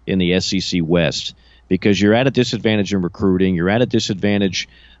contender in the SEC West, because you're at a disadvantage in recruiting, you're at a disadvantage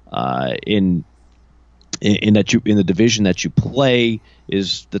in the division that you play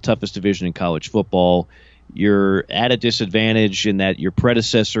is the toughest division in college football. You're at a disadvantage in that your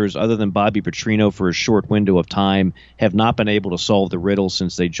predecessors, other than Bobby Petrino for a short window of time, have not been able to solve the riddle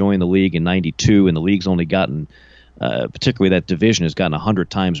since they joined the league in '92, and the league's only gotten particularly that division has gotten 100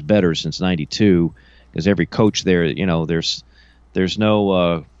 times better since '92 because every coach there, there's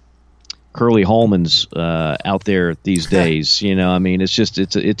no Curly Holmans out there these days.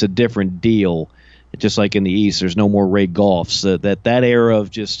 It's a different deal. Just like in the East, there's no more Ray Goffs. That era of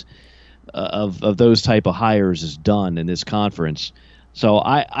just of those type of hires is done in this conference. So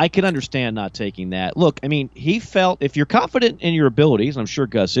I can understand not taking that. Look, he felt, if you're confident in your abilities, and I'm sure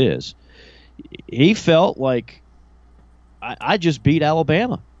Gus is, he felt like I just beat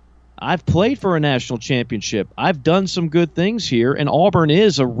Alabama. I've played for a national championship. I've done some good things here, and Auburn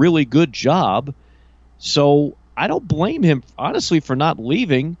is a really good job. So I don't blame him, honestly, for not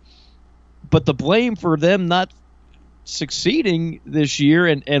leaving. But the blame for them not succeeding this year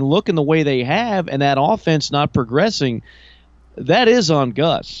and looking the way they have and that offense not progressing, that is on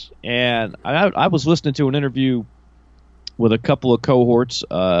Gus. And I was listening to an interview with a couple of cohorts,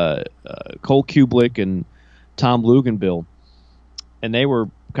 Cole Kubelik and Tom Luganbill, and they were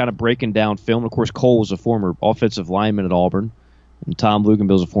kind of breaking down film. Of course, Cole was a former offensive lineman at Auburn, and Tom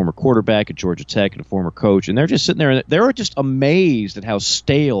Luganbill is a former quarterback at Georgia Tech and a former coach. And they're just sitting there, and they're just amazed at how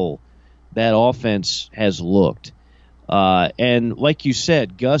stale that offense has looked. And like you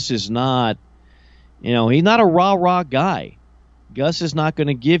said, Gus is not, he's not a rah-rah guy. Gus is not going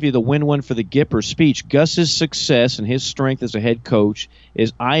to give you the win-win for the Gipper speech. Gus's success and his strength as a head coach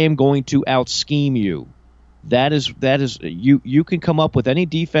is, I am going to out-scheme you. That is you can come up with any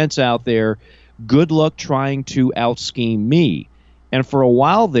defense out there. Good luck trying to out-scheme me. And for a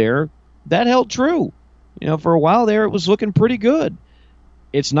while there, that held true. For a while there, it was looking pretty good.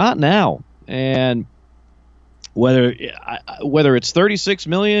 It's not now. And whether it's $36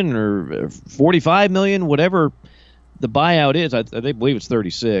 million or $45 million, whatever the buyout is, I believe it's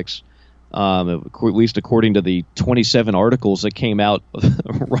 36. At least according to the 27 articles that came out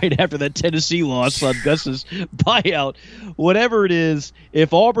right after that Tennessee loss on Gus's buyout. Whatever it is,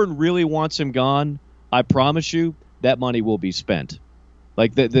 if Auburn really wants him gone, I promise you that money will be spent.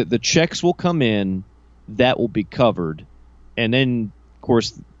 Like the checks will come in, that will be covered. And then, of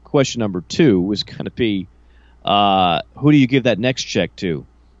course, question number 2 is going to be, who do you give that next check to?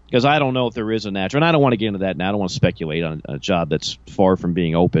 Because I don't know if there is a natural, and I don't want to get into that now. I don't want to speculate on a job that's far from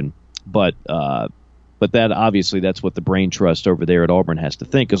being open. But that obviously that's what the brain trust over there at Auburn has to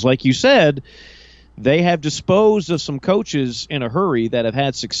think. Because like you said, they have disposed of some coaches in a hurry that have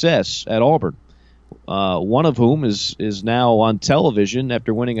had success at Auburn. One of whom is now on television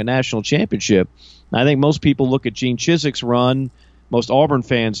after winning a national championship. I think most people look at Gene Chiswick's run, most Auburn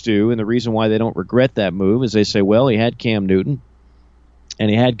fans do, and the reason why they don't regret that move is they say, well, he had Cam Newton, and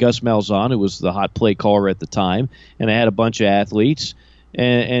he had Gus Malzahn, who was the hot play caller at the time, and they had a bunch of athletes.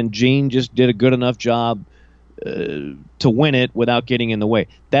 And Gene just did a good enough job to win it without getting in the way.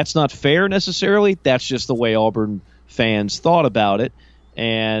 That's not fair necessarily. That's just the way Auburn fans thought about it.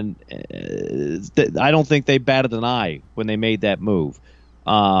 And I don't think they batted an eye when they made that move.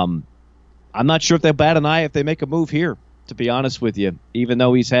 I'm not sure if they'll bat an eye if they make a move here, to be honest with you, even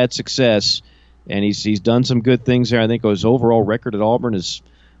though he's had success and he's done some good things there. I think his overall record at Auburn is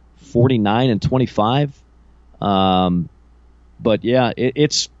 49-25. But yeah,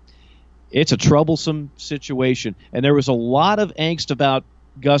 it's a troublesome situation, and there was a lot of angst about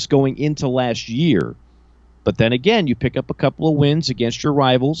Gus going into last year. But then again, you pick up a couple of wins against your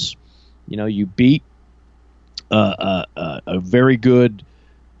rivals. You beat a very good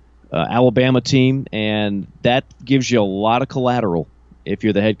Alabama team, and that gives you a lot of collateral if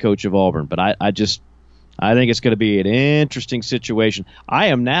you're the head coach of Auburn. But I think it's going to be an interesting situation. I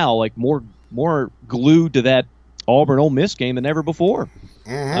am now like more glued to that Auburn Ole Miss game than ever before.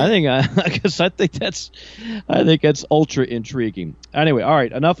 Mm-hmm. I think that's ultra intriguing. Anyway, all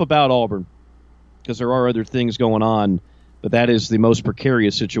right, enough about Auburn because there are other things going on, but that is the most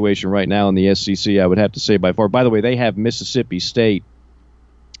precarious situation right now in the SEC, I would have to say by far. By the way, they have Mississippi State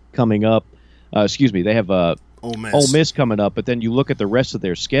coming up. They have Ole Miss coming up, but then you look at the rest of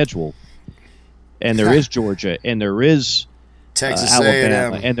their schedule, and there is Georgia, and there is Texas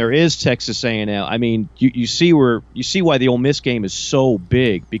Alabama, A&M. and there is Texas A&M. I mean, you see why the Ole Miss game is so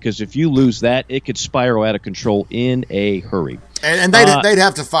big, because if you lose that, it could spiral out of control in a hurry. And they'd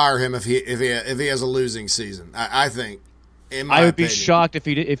have to fire him if he has a losing season. I think. I would be shocked if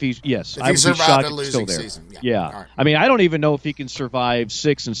he survived a losing season. Yeah. Right. I mean, I don't even know if he can survive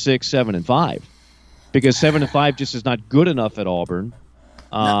 6-6, 7-5, because 7-5 just is not good enough at Auburn.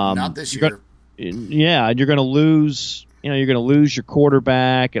 Not this year. And you're going to lose. You're going to lose your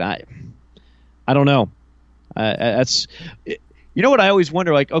quarterback, and I don't know. That's what I always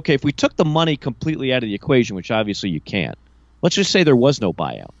wonder. Like, okay, if we took the money completely out of the equation, which obviously you can't, let's just say there was no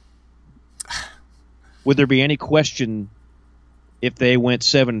buyout. Would there be any question if they went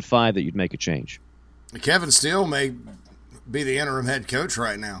 7-5 that you'd make a change? Kevin Steele may be the interim head coach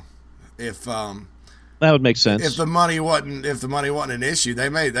right now. If that would make sense. If the money wasn't an issue, they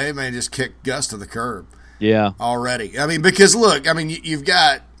may just kick Gus to the curb. Yeah. Already. I mean, because you've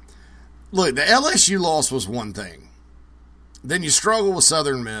got the LSU loss was one thing. Then you struggle with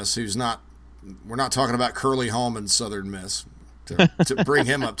Southern Miss, we're not talking about Curly Hallman's Southern Miss to bring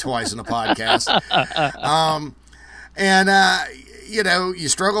him up twice in a podcast. And, you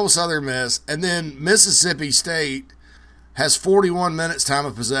struggle with Southern Miss, and then Mississippi State has 41 minutes time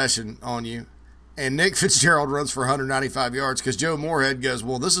of possession on you, and Nick Fitzgerald runs for 195 yards because Joe Moorhead goes,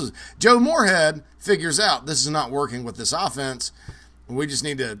 Joe Moorhead figures out this is not working with this offense. We just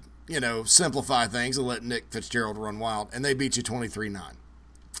need to, simplify things and let Nick Fitzgerald run wild, and they beat you 23-9.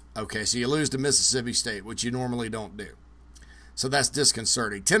 Okay, so you lose to Mississippi State, which you normally don't do. So that's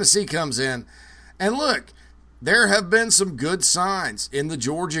disconcerting. Tennessee comes in, and look, there have been some good signs. In the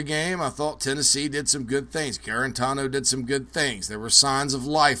Georgia game, I thought Tennessee did some good things. Garantano did some good things. There were signs of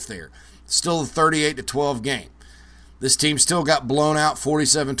life there. Still a 38-12 game. This team still got blown out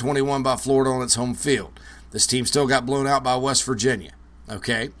 47-21 by Florida on its home field. This team still got blown out by West Virginia.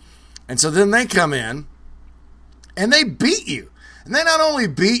 Okay? And so then they come in, and they beat you. And they not only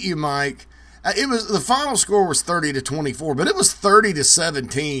beat you, Mike, the final score was 30-24, but it was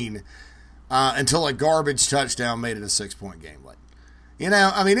 30-17 until a garbage touchdown made it a 6-point game.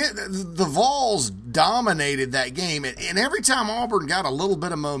 The Vols dominated that game, and every time Auburn got a little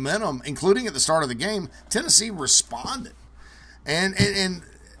bit of momentum, including at the start of the game, Tennessee responded. And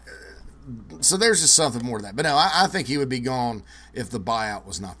so there's just something more to that. But no, I think he would be gone if the buyout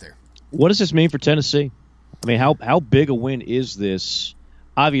was not there. What does this mean for Tennessee? I mean, how big a win is this?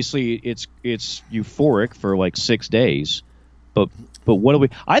 Obviously, it's euphoric for like 6 days, but what do we?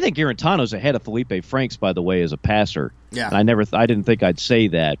 I think Garantano's ahead of Felipe Franks, by the way, as a passer. Yeah, and I didn't think I'd say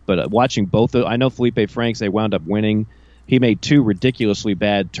that, but watching both, I know Felipe Franks, they wound up winning. He made 2 ridiculously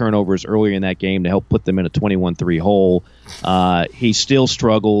bad turnovers earlier in that game to help put them in a 21-3 hole. He still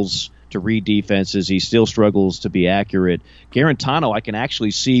struggles to read defenses. He still struggles to be accurate. Garantano, I can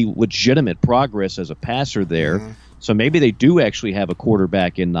actually see legitimate progress as a passer there. Mm-hmm. So maybe they do actually have a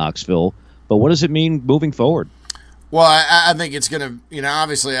quarterback in Knoxville. But what does it mean moving forward? Well, I think it's going to,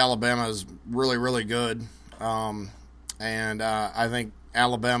 obviously Alabama is really, really good. And I think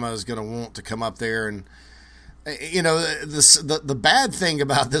Alabama is going to want to come up there. And, the bad thing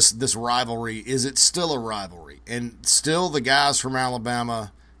about this rivalry is it's still a rivalry. And still the guys from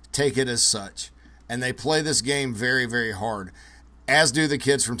Alabama take it as such. And they play this game very, very hard, as do the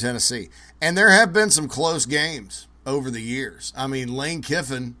kids from Tennessee. And there have been some close games over the years. I mean, Lane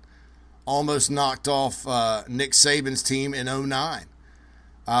Kiffin almost knocked off Nick Saban's team in 2009.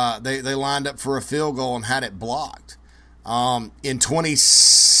 They lined up for a field goal and had it blocked. In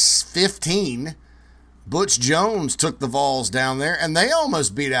 2015, Butch Jones took the Vols down there, and they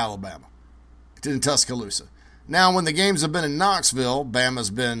almost beat Alabama in Tuscaloosa. Now, when the games have been in Knoxville,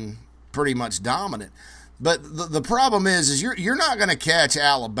 Bama's been pretty much dominant. But the problem is you're not going to catch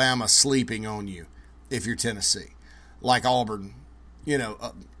Alabama sleeping on you if you're Tennessee, like Auburn,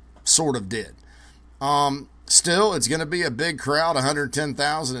 sort of did. Still, it's going to be a big crowd,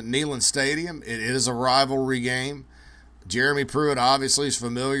 110,000 at Neyland Stadium. It is a rivalry game. Jeremy Pruitt obviously is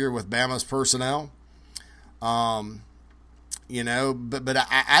familiar with Bama's personnel. But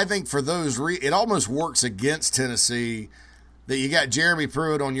I think for those it almost works against Tennessee that you got Jeremy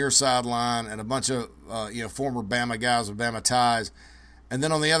Pruitt on your sideline and a bunch of former Bama guys with Bama ties, and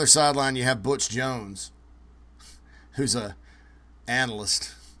then on the other sideline you have Butch Jones, who's a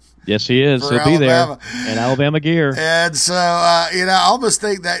analyst. Yes, he is. He'll be there in Alabama gear. And so I almost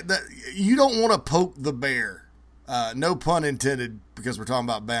think that you don't want to poke the bear. No pun intended, because we're talking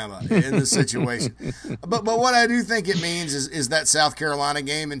about Bama in this situation. But what I do think it means is that South Carolina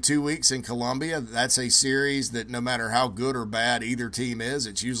game in 2 weeks in Columbia. That's a series that no matter how good or bad either team is,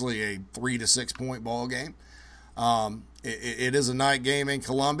 it's usually a 3 to 6 point ball game. It is a night game in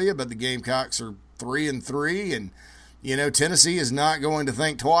Columbia, but the Gamecocks are 3-3, and Tennessee is not going to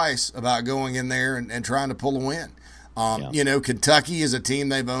think twice about going in there and trying to pull a win. Kentucky is a team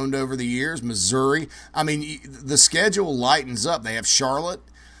they've owned over the years. Missouri. I mean, the schedule lightens up. They have Charlotte.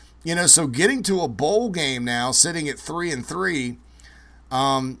 So getting to a bowl game now, sitting at 3-3,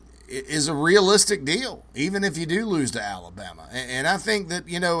 is a realistic deal, even if you do lose to Alabama. And I think that,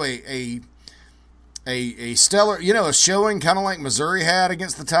 a stellar, a showing kind of like Missouri had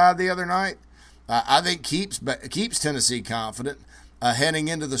against the Tide the other night, I think keeps Tennessee confident. Heading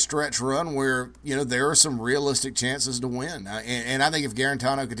into the stretch run where, there are some realistic chances to win. And I think if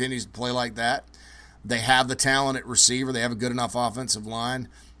Garantano continues to play like that, they have the talent at receiver, they have a good enough offensive line,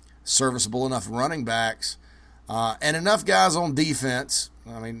 serviceable enough running backs, and enough guys on defense.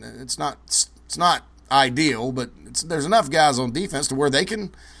 I mean, it's not ideal, but there's enough guys on defense to where they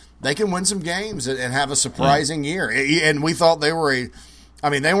can win some games and have a surprising year. And we thought they weren't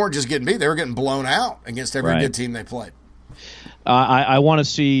just getting beat, they were getting blown out against every good team they played. I want to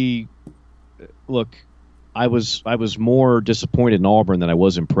see. Look, I was more disappointed in Auburn than I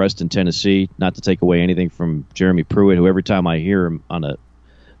was impressed in Tennessee. Not to take away anything from Jeremy Pruitt, who every time I hear him on a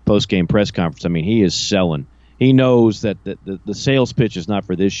post-game press conference, I mean, he is selling. He knows that the sales pitch is not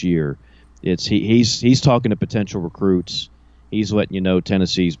for this year. It's he's talking to potential recruits. He's letting you know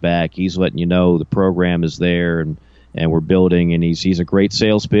Tennessee's back. He's letting you know the program is there and we're building. And he's a great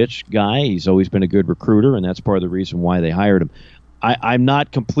sales pitch guy. He's always been a good recruiter, and that's part of the reason why they hired him. I'm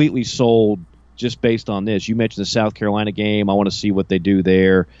not completely sold just based on this. You mentioned the South Carolina game. I want to see what they do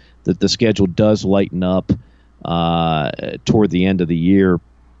there. That the schedule does lighten up toward the end of the year.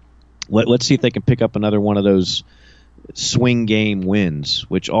 Let's see if they can pick up another one of those swing game wins,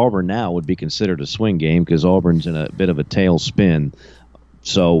 which Auburn now would be considered a swing game because Auburn's in a bit of a tailspin.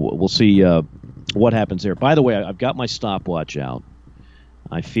 So we'll see what happens there. By the way, I've got my stopwatch out.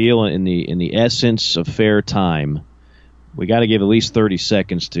 I feel in the essence of fair time, we got to give at least 30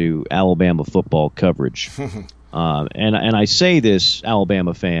 seconds to Alabama football coverage. And I say this,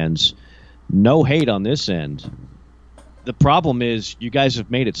 Alabama fans, no hate on this end. The problem is you guys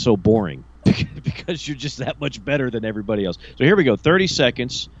have made it so boring because you're just that much better than everybody else. So here we go, 30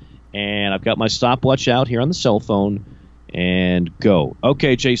 seconds, and I've got my stopwatch out here on the cell phone, and go.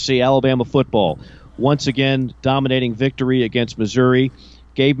 Okay, JC, Alabama football. Once again, dominating victory against Missouri.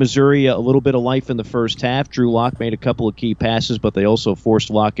 Gave Missouri a little bit of life in the first half. Drew Lock made a couple of key passes, but they also forced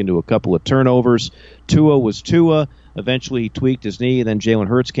Lock into a couple of turnovers. Tua was Tua. Eventually, he tweaked his knee, and then Jalen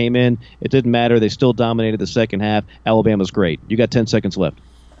Hurts came in. It didn't matter. They still dominated the second half. Alabama's great. You got 10 seconds left.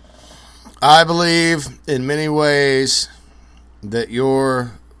 I believe in many ways that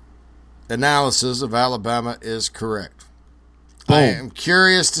your analysis of Alabama is correct. Boom. I am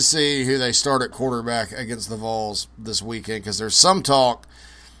curious to see who they start at quarterback against the Vols this weekend because there's some talk,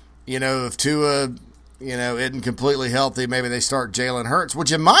 if Tua, isn't completely healthy, maybe they start Jalen Hurts,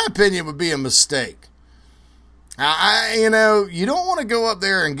 which in my opinion would be a mistake. You don't want to go up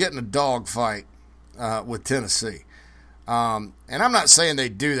there and get in a dogfight with Tennessee. And I'm not saying they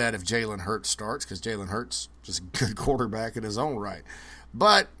do that if Jalen Hurts starts because Jalen Hurts is a good quarterback in his own right.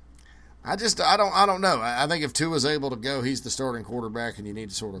 But I don't know. I think if Tua's able to go, he's the starting quarterback, and you need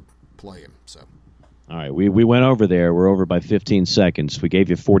to sort of play him. So, all right, we went over there. We're over by 15 seconds. We gave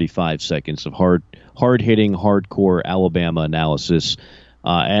you 45 seconds of hard-hitting, hardcore Alabama analysis.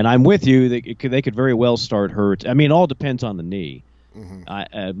 And I'm with you. They could very well start Hurts. I mean, it all depends on the knee.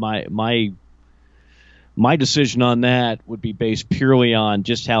 Mm-hmm. My decision on that would be based purely on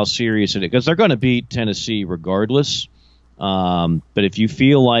just how serious it is, because they're going to beat Tennessee regardless. But if you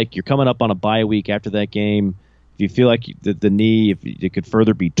feel like you're coming up on a bye week after that game, if you feel like the knee, if it could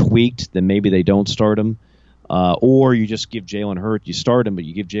further be tweaked, then maybe they don't start him. Or you just give Jalen Hurts, you start him, but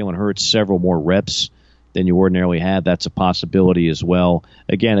you give Jalen Hurts several more reps than you ordinarily have. That's a possibility as well.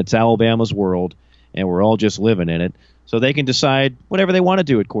 Again, it's Alabama's world, and we're all just living in it. So they can decide whatever they want to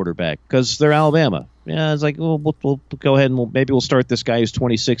do at quarterback because they're Alabama. Yeah, it's like, we'll go ahead and maybe we'll start this guy who's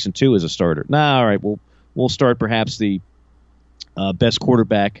 26-2 as a starter. All right, we'll start perhaps the best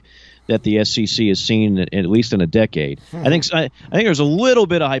quarterback that the SEC has seen at least in a decade. I think there's a little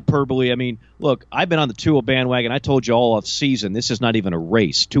bit of hyperbole. I mean, look, I've been on the Tua bandwagon. I told you all off season this is not even a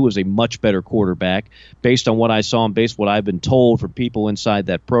race. Tua is a much better quarterback based on what I saw and based on what I've been told from people inside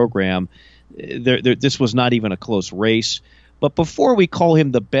that program. This was not even a close race. But before we call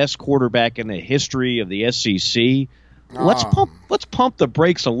him the best quarterback in the history of the SEC, let's pump the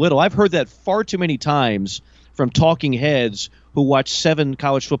brakes a little. I've heard that far too many times from talking heads who watch 7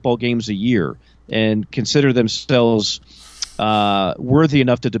 college football games a year and consider themselves worthy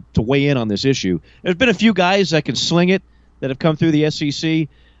enough to weigh in on this issue. There's been a few guys that can sling it that have come through the SEC.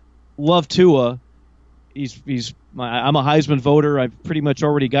 Love Tua. I'm a Heisman voter. I've pretty much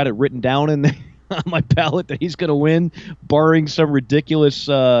already got it written down on my ballot that he's going to win, barring some ridiculous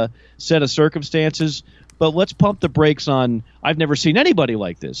set of circumstances. But let's pump the brakes on I've never seen anybody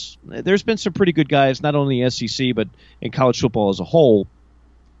like this. There's been some pretty good guys, not only in the SEC, but in college football as a whole,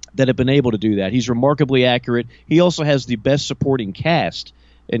 that have been able to do that. He's remarkably accurate. He also has the best supporting cast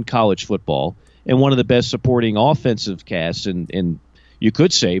in college football and one of the best supporting offensive casts in you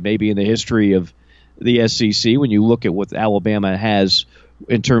could say, maybe in the history of the SEC when you look at what Alabama has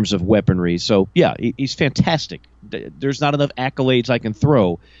in terms of weaponry. So, yeah, he's fantastic. There's not enough accolades I can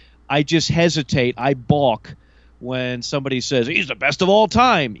throw. I just hesitate. I balk when somebody says he's the best of all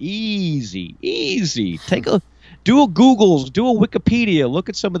time. Easy. Do a Google, do a Wikipedia. Look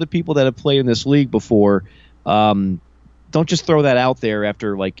at some of the people that have played in this league before. Don't just throw that out there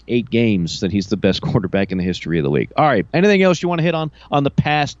after like 8 games that he's the best quarterback in the history of the league. All right. Anything else you want to hit on the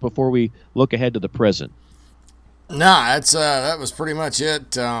past before we look ahead to the present? Nah, that was pretty much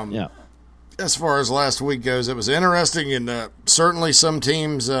it. Yeah. as far as last week goes, it was interesting, and certainly some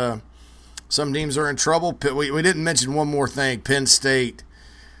teams are in trouble. We didn't mention one more thing: Penn State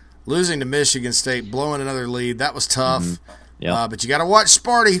losing to Michigan State, blowing another lead. That was tough. Mm-hmm. Yeah. But you got to watch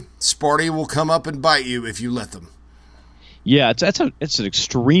Sparty. Sparty will come up and bite you if you let them. Yeah, it's an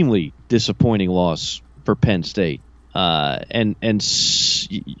extremely disappointing loss for Penn State. And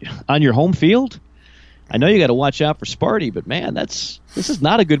on your home field, I know you got to watch out for Sparty, but man, this is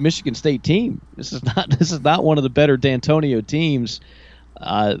not a good Michigan State team. This is not one of the better D'Antonio teams.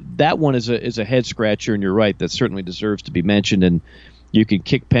 That one is a head scratcher, and you're right. That certainly deserves to be mentioned. And you can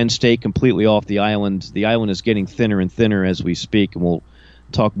kick Penn State completely off the island. The island is getting thinner and thinner as we speak, and we'll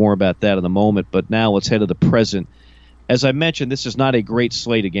talk more about that in a moment. But now let's head to the present. As I mentioned, this is not a great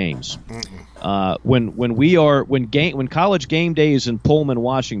slate of games. When college game day is in Pullman,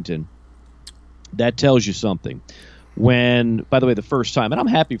 Washington, that tells you something. By the way, the first time, and I'm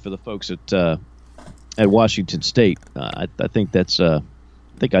happy for the folks at Washington State. I think that's. I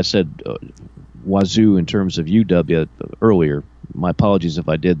think I said Wazoo in terms of UW earlier. My apologies if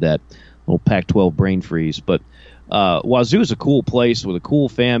I did that. A little Pac-12 brain freeze, but Wazoo is a cool place with a cool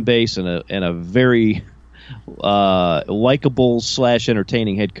fan base and a very likable /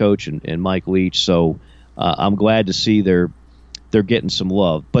 entertaining head coach and Mike Leach. So I'm glad to see they're getting some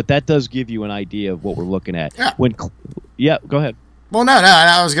love. But that does give you an idea of what we're looking at. Yeah. Go ahead. Well, no.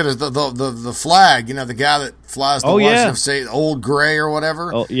 I was gonna the flag. The guy that flies the Washington State, Old Gray or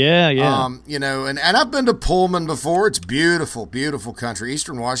whatever. Oh yeah. And I've been to Pullman before. It's beautiful, beautiful country.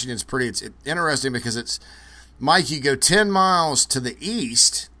 Eastern Washington's pretty. It's interesting because it's, Mike, you go 10 miles to the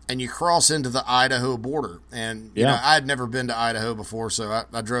east and you cross into the Idaho border. And you know, I had never been to Idaho before, so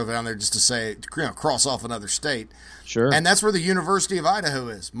I drove down there just to say, cross off another state. Sure. And that's where the University of Idaho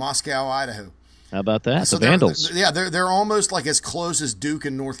is, Moscow, Idaho. How about that? So the Vandals. They're almost like as close as Duke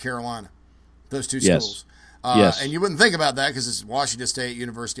and North Carolina, those two schools. Yes. And you wouldn't think about that because it's Washington State,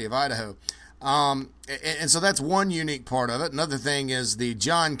 University of Idaho. And so that's one unique part of it. Another thing is the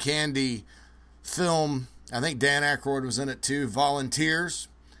John Candy film. I think Dan Aykroyd was in it too. Volunteers,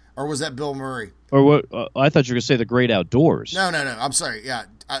 or was that Bill Murray? Or what? I thought you were going to say The Great Outdoors. No. I'm sorry. Yeah,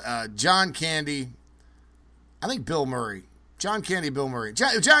 John Candy. I think Bill Murray. John Candy, Bill Murray.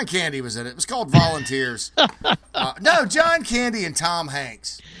 John Candy was in it. It was called Volunteers. No, John Candy and Tom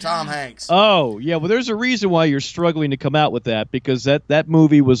Hanks. Tom Hanks. Oh, yeah. Well, there's a reason why you're struggling to come out with that, because that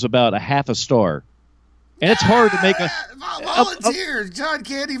movie was about a half a star. And it's hard to make a Volunteers. John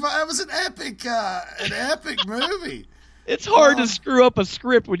Candy. That was an epic movie. It's hard to screw up a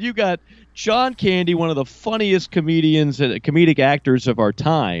script when you got John Candy, one of the funniest comedic actors of our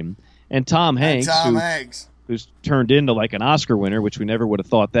time, and Tom Hanks. Who's turned into like an Oscar winner, which we never would have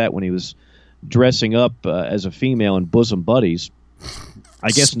thought that when he was dressing up as a female in Bosom Buddies.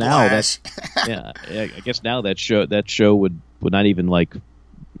 I guess Splash. I guess now that show would not even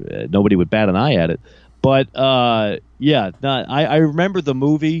nobody would bat an eye at it. But I remember the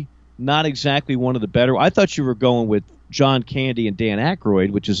movie. Not exactly one of the better. I thought you were going with John Candy and Dan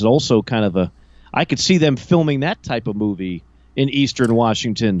Aykroyd, which is also kind of I could see them filming that type of movie in Eastern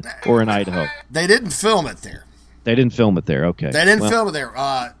Washington or in Idaho. They didn't film it there. They didn't film it there. Okay. They didn't film it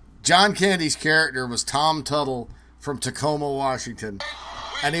there. John Candy's character was Tom Tuttle from Tacoma, Washington,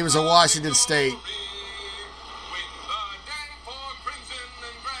 and he was a Washington State.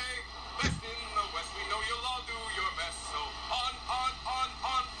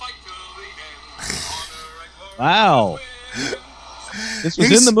 Wow. This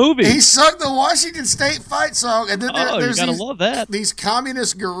was in the movie. He sung the Washington State fight song, and then there's you gotta love that. These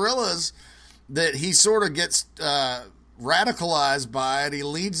communist guerrillas that he sort of gets radicalized by, and he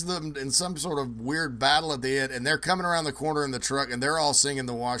leads them in some sort of weird battle at the end, and they're coming around the corner in the truck, and they're all singing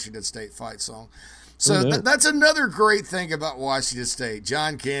the Washington State fight song. So that's another great thing about Washington State.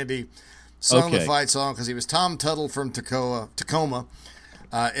 John Candy sung the fight song because he was Tom Tuttle from Tacoma.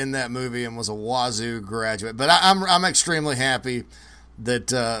 In that movie, and was a Wazoo graduate. But I'm extremely happy that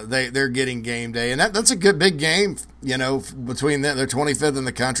they're getting game day, and that's a good big game. Between them, they're 25th in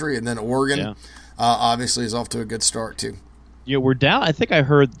the country, and then Oregon obviously is off to a good start too. Yeah, we're down. I think I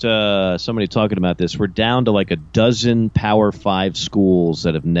heard somebody talking about this. We're down to like a dozen Power 5 schools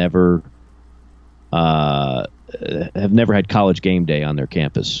that have never had college game day on their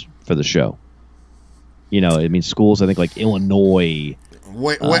campus for the show. Schools I think like Illinois.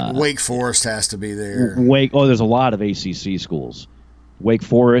 Wake Forest has to be there. There's a lot of ACC schools. Wake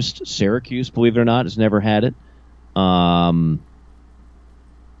Forest, Syracuse, believe it or not, has never had it. I'm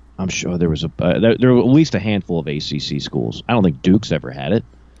sure there was there were at least a handful of ACC schools. I don't think Duke's ever had it,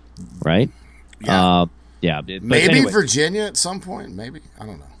 right? Yeah. Maybe anyway. Virginia at some point. Maybe, I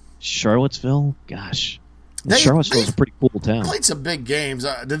don't know. Charlottesville? Gosh. They Charlottesville's a pretty cool town. played some big games.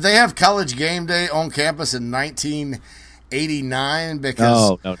 Did they have College Game Day on campus in 1989?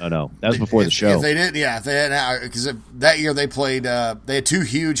 Because No. That was before the show. If they did, yeah. If they had, because that year they played. They had 2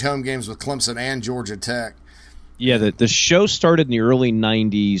 huge home games with Clemson and Georgia Tech. Yeah, the show started in the early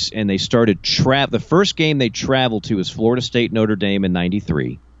 90s, and they started the first game they traveled to was Florida State Notre Dame in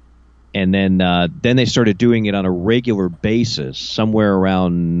 93. And then they started doing it on a regular basis somewhere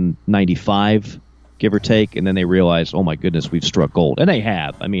around 95, give or take. And then they realized, oh, my goodness, we've struck gold. And they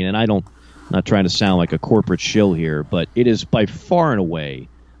have. I mean, and I'm not trying to sound like a corporate shill here, but it is by far and away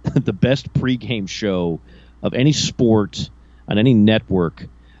the best pregame show of any sport on any network.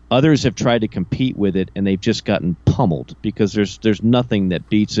 Others have tried to compete with it, and they've just gotten pummeled because there's nothing that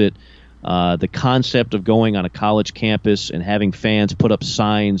beats it. The concept of going on a college campus and having fans put up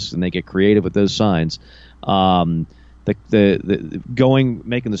signs, and they get creative with those signs. Making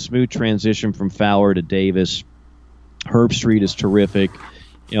the smooth transition from Fowler to Davis. Herb Street is terrific.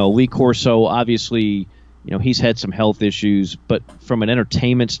 Lee Corso, obviously, he's had some health issues, but from an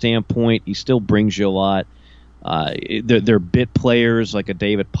entertainment standpoint, he still brings you a lot. They're bit players like a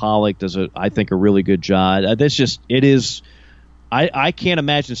David Pollock does I think a really good job. I can't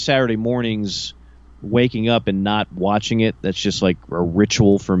imagine Saturday mornings waking up and not watching it. That's just like a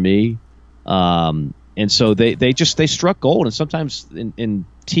ritual for me. And so they struck gold. And sometimes in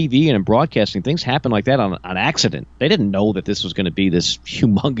TV and in broadcasting, things happen like that on accident. They didn't know that this was going to be this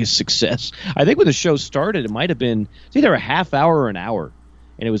humongous success. I think when the show started, it might have been either a half hour or an hour.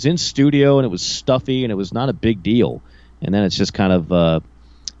 And it was in studio, and it was stuffy, and it was not a big deal. And then it's just kind of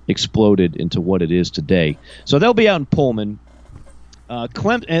exploded into what it is today. So they'll be out in Pullman.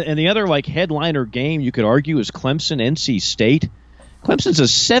 And the other headliner game you could argue is Clemson-NC State. Clemson's a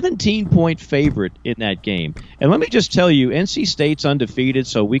 17-point favorite in that game. And let me just tell you, NC State's undefeated,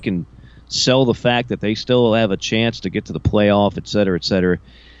 so we can sell the fact that they still have a chance to get to the playoff, et cetera, et cetera.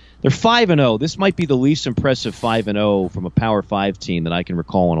 They're 5-0. This might be the least impressive 5-0 from a Power 5 team that I can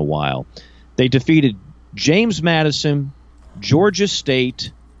recall in a while. They defeated James Madison, Georgia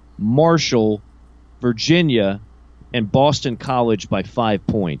State, Marshall, Virginia, and Boston College by 5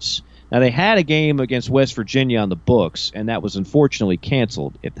 points. Now, they had a game against West Virginia on the books, and that was unfortunately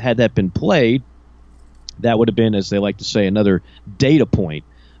canceled. Had that been played, that would have been, as they like to say, another data point.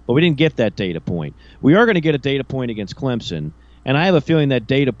 But we didn't get that data point. We are going to get a data point against Clemson. And I have a feeling that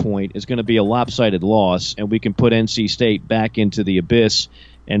data point is going to be a lopsided loss, and we can put NC State back into the abyss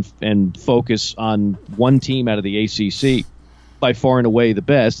and focus on one team out of the ACC, by far and away the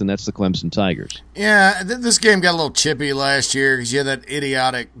best, and that's the Clemson Tigers. Yeah, this game got a little chippy last year because you had that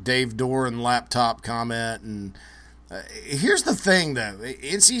idiotic Dave Doran laptop comment. And here's the thing, though.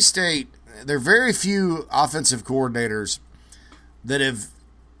 NC State, there are very few offensive coordinators that have,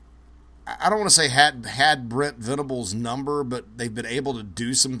 I don't want to say had Brent Venables' number, but they've been able to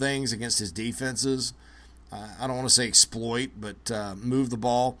do some things against his defenses. I don't want to say exploit, but move the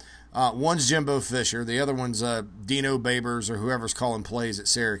ball. One's Jimbo Fisher. The other one's Dino Babers or whoever's calling plays at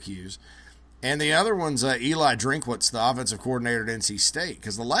Syracuse. And the other one's Eli Drinkwitz, the offensive coordinator at NC State.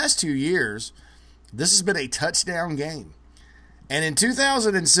 Because the last 2 years, this has been a touchdown game. And in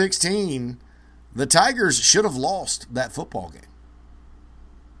 2016, the Tigers should have lost that football game.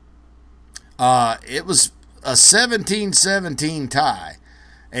 It was a 17-17 tie,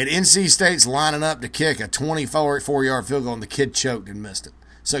 and NC State's lining up to kick a 24-yard field goal, and the kid choked and missed it.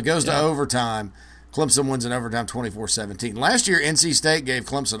 So it goes to overtime. Clemson wins in overtime 24-17. Last year, NC State gave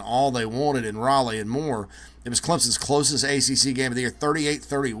Clemson all they wanted in Raleigh and more. It was Clemson's closest ACC game of the year,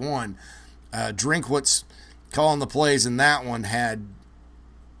 38-31. Drinkwitz calling the plays in that one had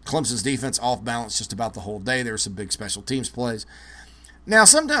Clemson's defense off balance just about the whole day. There were some big special teams plays. Now,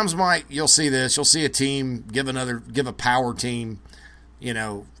 sometimes, Mike, you'll see this. You'll see a team give a power team,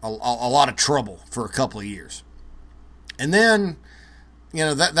 a lot of trouble for a couple of years. And then,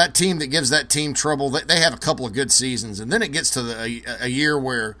 that team that gives that team trouble, they have a couple of good seasons. And then it gets to a year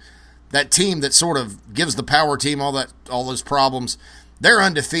where that team that sort of gives the power team all those problems, they're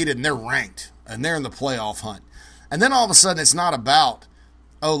undefeated and they're ranked and they're in the playoff hunt. And then all of a sudden it's not about,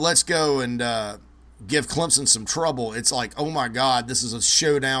 let's go and give Clemson some trouble. It's like, oh my God, this is a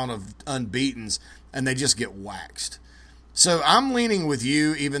showdown of unbeatens, and they just get waxed. So I'm leaning with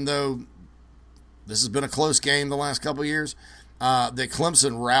you, even though this has been a close game the last couple of years, that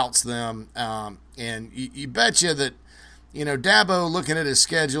Clemson routs them. And you betcha that, Dabo, looking at his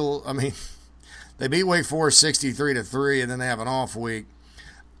schedule, I mean, they beat Wake Forest 63-3, and then they have an off week.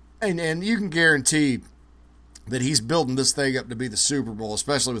 And you can guarantee that he's building this thing up to be the Super Bowl,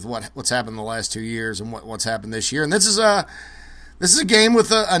 especially with what's happened the last 2 years and what's happened this year. And this is This is a game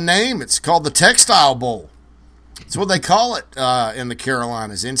with a name. It's called the Textile Bowl. That's what they call it in the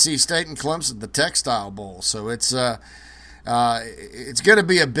Carolinas. NC State and Clemson, the Textile Bowl. So it's going to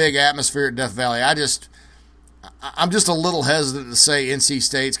be a big atmosphere at Death Valley. I'm just a little hesitant to say NC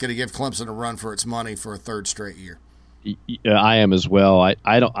State's going to give Clemson a run for its money for a third straight year. I am as well.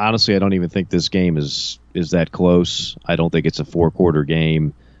 I don't honestly. I don't even think this game is that close. I don't think it's a 4-quarter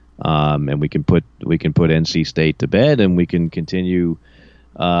game, and we can put NC State to bed, and we can continue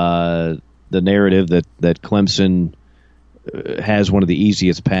the narrative that Clemson has one of the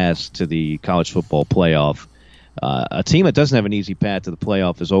easiest paths to the college football playoff. A team that doesn't have an easy path to the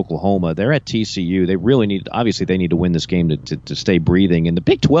playoff is Oklahoma. They're at TCU. They really need to win this game to stay breathing. In the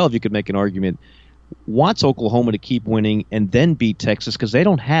Big 12, you could make an argument, wants Oklahoma to keep winning and then beat Texas because they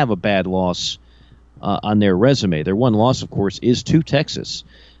don't have a bad loss on their resume. Their one loss, of course, is to Texas.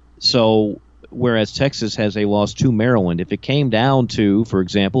 So whereas Texas has a loss to Maryland, if it came down to, for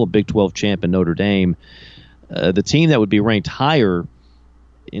example, a Big 12 champ in Notre Dame, the team that would be ranked higher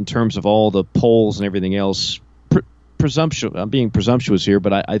in terms of all the polls and everything else, I'm being presumptuous here,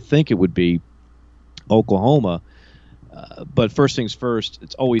 but I think it would be Oklahoma. But first things first,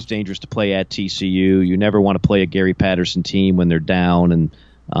 it's always dangerous to play at TCU. You never want to play a Gary Patterson team when they're down,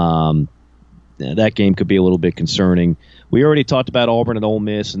 and that game could be a little bit concerning. We already talked about Auburn and Ole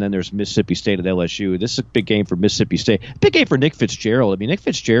Miss, and then there's Mississippi State at LSU. This is a big game for Mississippi State. Big game for Nick Fitzgerald. I mean, Nick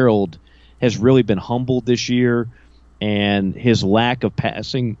Fitzgerald has really been humbled this year, and his lack of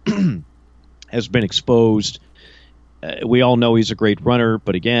passing has been exposed. We all know he's a great runner,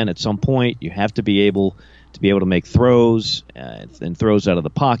 but again, at some point, you have to be able to make throws and throws out of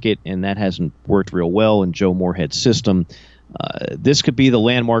the pocket, and that hasn't worked real well in Joe Moorhead's system. This could be the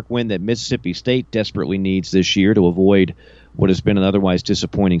landmark win that Mississippi State desperately needs this year to avoid what has been an otherwise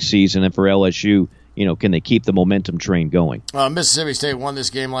disappointing season. And for LSU, can they keep the momentum train going? Mississippi State won this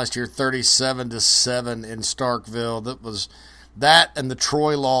game last year 37-7 in Starkville. That and the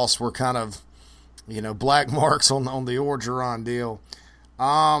Troy loss were kind of black marks on the Orgeron deal.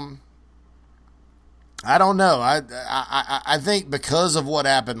 I don't know. I think because of what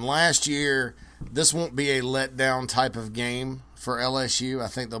happened last year, this won't be a letdown type of game for LSU. I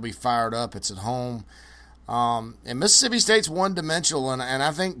think they'll be fired up. It's at home. And Mississippi State's one-dimensional, and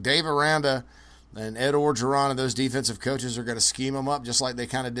I think Dave Aranda and Ed Orgeron and those defensive coaches are going to scheme them up just like they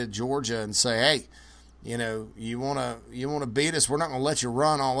kind of did Georgia and say, hey, you want to beat us, we're not going to let you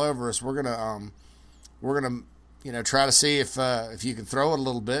run all over us. We're going to try to see if you can throw it a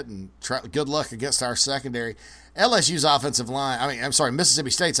little bit and try. Good luck against our secondary. LSU's offensive line,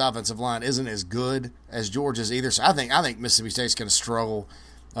 Mississippi State's offensive line isn't as good as Georgia's either. So I think Mississippi State's going to struggle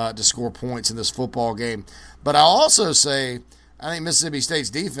to score points in this football game. But I'll also say I think Mississippi State's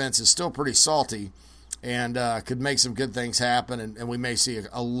defense is still pretty salty and could make some good things happen, and we may see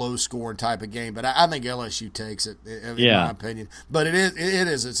a low-scoring type of game. But I think LSU takes it, in my opinion. But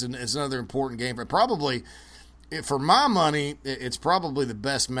it's another important game. But probably, for my money, it's probably the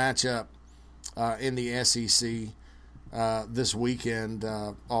best matchup in the SEC this weekend,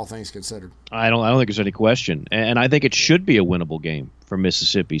 all things considered. I don't think there's any question, and I think it should be a winnable game for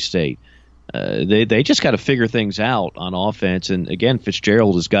Mississippi State. They just got to figure things out on offense, and again,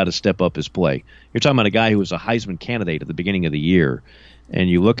 Fitzgerald has got to step up his play. You're talking about a guy who was a Heisman candidate at the beginning of the year, and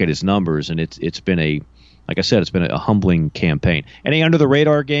you look at his numbers, and it's been a humbling campaign. Any under the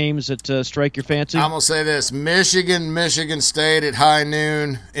radar games that strike your fancy? I'm gonna say this: Michigan State at high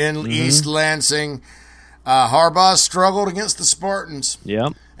noon in East Lansing. Harbaugh struggled against the Spartans.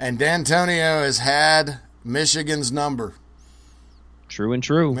 Yep. And D'Antonio has had Michigan's number. True and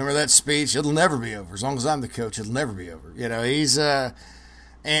true. Remember that speech? It'll never be over. As long as I'm the coach, it'll never be over. He's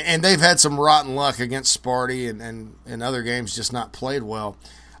and they've had some rotten luck against Sparty and other games just not played well.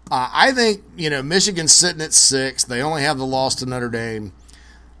 I think, Michigan's sitting at 6. They only have the loss to Notre Dame.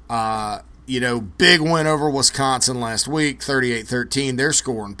 Big win over Wisconsin last week, 38-13. They're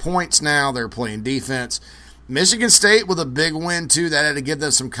scoring points now. They're playing defense. Michigan State with a big win, too. That had to give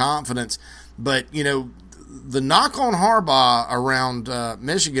them some confidence. But, the knock on Harbaugh around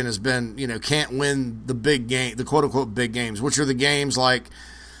Michigan has been, can't win the big game, the quote-unquote big games, which are the games like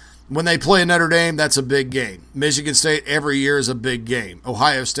when they play Notre Dame, that's a big game. Michigan State every year is a big game.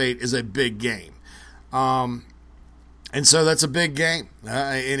 Ohio State is a big game. And so that's a big game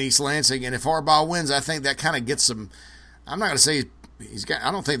in East Lansing. And if Harbaugh wins, I think that kind of gets some – I'm not going to say he's got –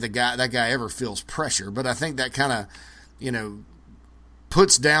 I don't think that guy ever feels pressure, but I think that kind of,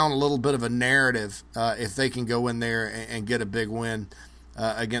 puts down a little bit of a narrative if they can go in there and get a big win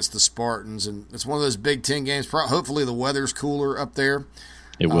against the Spartans. And it's one of those Big Ten games. Hopefully the weather's cooler up there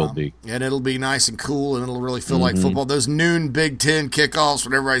It will be. And it'll be nice and cool, and it'll really feel like football. Those noon Big Ten kickoffs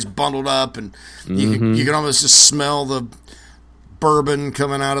when everybody's bundled up, and you can almost just smell the bourbon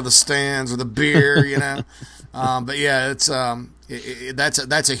coming out of the stands or the beer, you know. But yeah, it's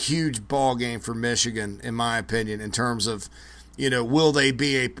that's a huge ball game for Michigan, in my opinion, in terms of, you know, will they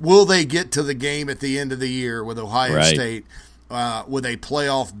get to the game at the end of the year with Ohio State with a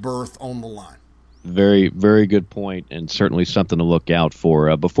playoff berth on the line? Very, very good point, and certainly something to look out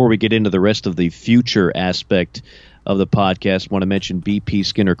for. Before we get into the rest of the future aspect of the podcast, I want to mention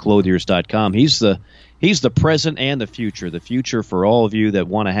bpskinnerclothiers.com. He's the present and the future for all of you that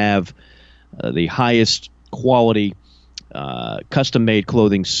want to have the highest quality custom-made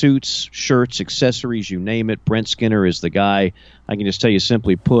clothing, suits, shirts, accessories, you name it. Brent Skinner is the guy. I can just tell you,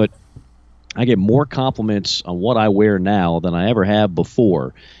 simply put, I get more compliments on what I wear now than I ever have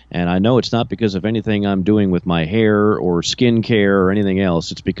before. And I know it's not because of anything I'm doing with my hair or skin care or anything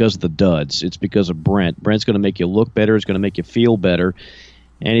else. It's because of the duds. It's because of Brent. Brent's going to make you look better. It's going to make you feel better.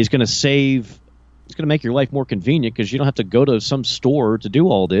 And he's going to save. It's going to make your life more convenient because you don't have to go to some store to do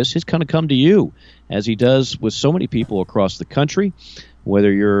all this. He's going to come to you, as he does with so many people across the country, whether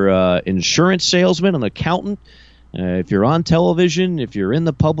you're an insurance salesman, an accountant, if you're on television, if you're in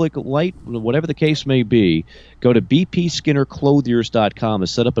the public light, whatever the case may be, go to bpskinnerclothiers.com and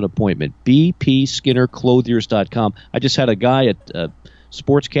set up an appointment. bpskinnerclothiers.com. I just had a guy at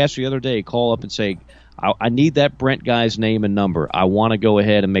Sportscaster the other day call up and say, I need that Brent guy's name and number. I want to go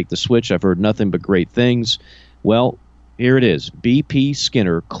ahead and make the switch. I've heard nothing but great things. Well, here it is,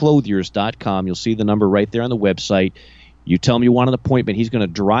 bpskinnerclothiers.com. You'll see the number right there on the website. You tell him you want an appointment. He's going to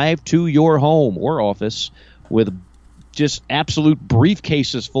drive to your home or office with just absolute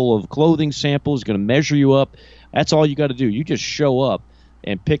briefcases full of clothing samples. He's going to measure you up. That's all you got to do. You just show up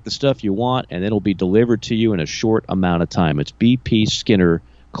and pick the stuff you want, and it'll be delivered to you in a short amount of time. It's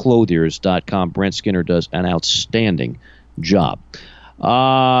bpskinnerclothiers.com. Brent Skinner does an outstanding job.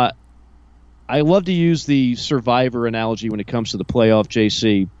 I love to use the Survivor analogy when it comes to the playoff,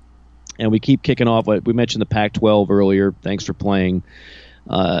 JC, and we keep kicking off. We mentioned the Pac-12 earlier. Thanks for playing.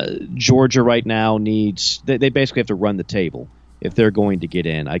 Georgia right now needs. They basically have to run the table if they're going to get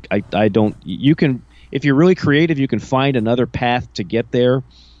in. I don't. You can, if you're really creative, you can find another path to get there.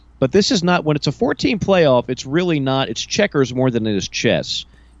 But this is not, when it's a 14 playoff. It's really not. It's checkers more than it is chess.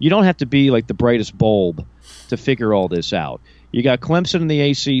 You don't have to be like the brightest bulb to figure all this out. You got Clemson in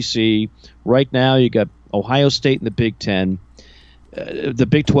the ACC right now. You got Ohio State in the Big Ten. The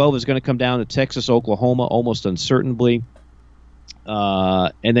Big 12 is going to come down to Texas, Oklahoma, almost uncertainly.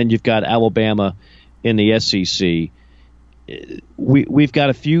 And then you've got Alabama in the SEC. We've got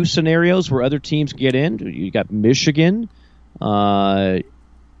a few scenarios where other teams get in. You got Michigan,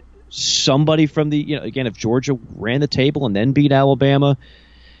 somebody from the, again, if Georgia ran the table and then beat Alabama,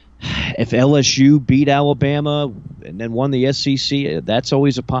 if LSU beat Alabama and then won the SEC, that's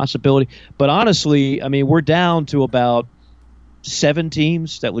always a possibility. But honestly, I mean, we're down to about 7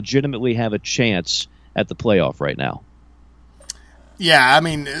 teams that legitimately have a chance at the playoff right now. Yeah, I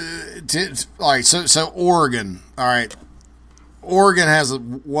mean, all right. So Oregon, all right. Oregon has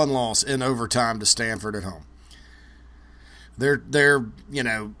one loss in overtime to Stanford at home. They're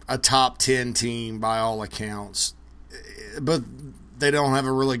a top 10 team by all accounts, but they don't have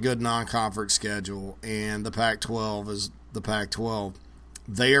a really good non-conference schedule, and the Pac-12 is the Pac-12.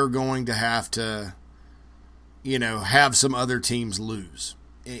 They are going to have to, have some other teams lose,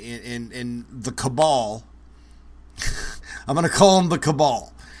 and the cabal. I'm going to call them the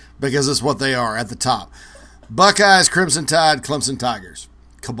cabal because it's what they are at the top. Buckeyes, Crimson Tide, Clemson Tigers.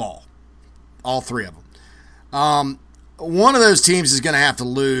 Cabal. All 3 of them. One of those teams is going to have to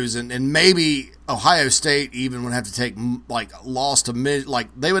lose, and maybe Ohio State even would have to take, loss to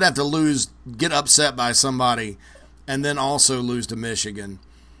they would have to lose, get upset by somebody, and then also lose to Michigan.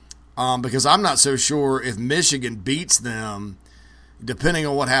 Because I'm not so sure if Michigan beats them, depending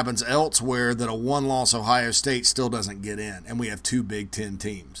on what happens elsewhere, that a one-loss Ohio State still doesn't get in, and we have 2 Big Ten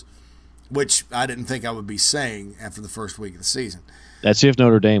teams, which I didn't think I would be saying after the first week of the season. That's if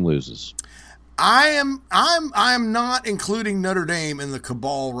Notre Dame loses. I am not including Notre Dame in the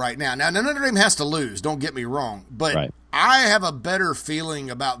cabal right now. Now Notre Dame has to lose, don't get me wrong, but right. I have a better feeling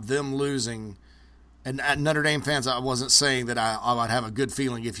about them losing. And Notre Dame fans, I wasn't saying that I would have a good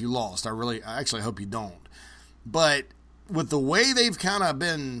feeling if you lost. I actually hope you don't. But with the way they've kind of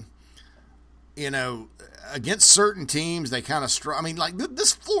been, against certain teams, they kind of I mean, like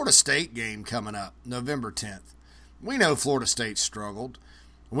this Florida State game coming up, November 10th. We know Florida State struggled.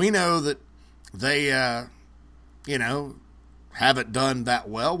 We know that they, haven't done that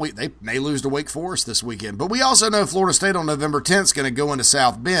well. They may lose to Wake Forest this weekend. But we also know Florida State on November 10th is going to go into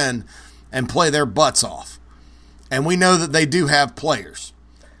South Bend and play their butts off. And we know that they do have players.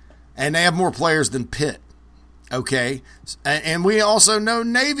 And they have more players than Pitt. Okay? And we also know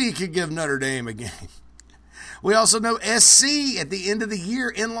Navy could give Notre Dame a game. We also know SC at the end of the year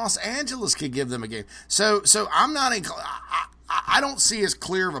in Los Angeles could give them a game. So I'm not I don't see as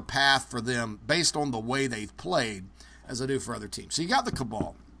clear of a path for them based on the way they've played as I do for other teams. So you got the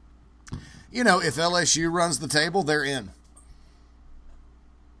cabal. You know, if LSU runs the table, they're in.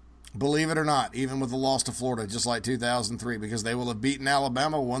 Believe it or not, even with the loss to Florida, just like 2003, because they will have beaten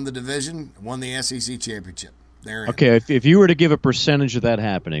Alabama, won the division, won the SEC championship. They're in. Okay, if you were to give a percentage of that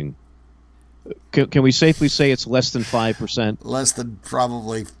happening, can we safely say it's less than 5%? Less than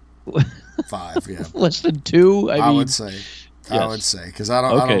probably 5, yeah. Less than 2? I mean, would say. Yes. I would say, because I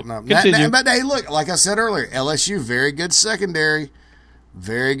don't know. But hey, look, like I said earlier, LSU, very good secondary.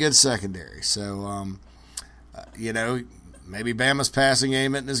 Very good secondary. So, you know, maybe Bama's passing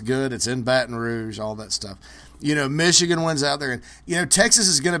game isn't as good. It's in Baton Rouge, all that stuff. You know, Michigan wins out there. And, you know, Texas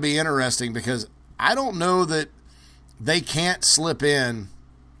is going to be interesting because I don't know that they can't slip in.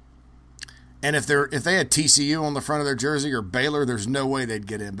 And if they had TCU on the front of their jersey or Baylor, there's no way they'd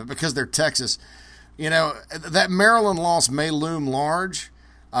get in. But because they're Texas, you know, that Maryland loss may loom large,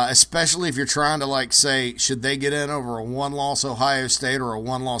 especially if you're trying to, like, say, should they get in over a one-loss Ohio State or a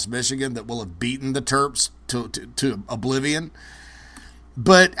one-loss Michigan that will have beaten the Terps to oblivion.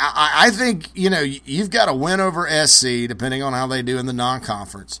 But I think, you know, you've got a win over SC, depending on how they do in the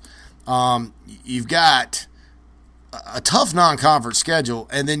non-conference. You've got a tough non-conference schedule,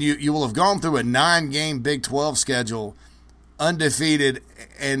 and then you will have gone through a 9-game Big 12 schedule undefeated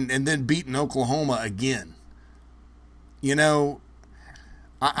and then beaten Oklahoma again. You know,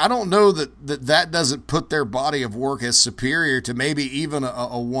 I don't know that doesn't put their body of work as superior to maybe even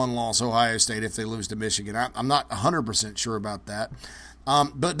a one-loss Ohio State if they lose to Michigan. I'm not 100% sure about that.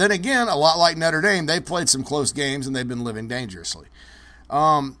 But then again, a lot like Notre Dame, they played some close games and they've been living dangerously.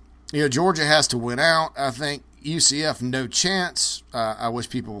 You know, Georgia has to win out, I think. UCF, no chance. I wish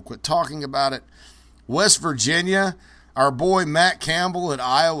people would quit talking about it. West Virginia, our boy Matt Campbell at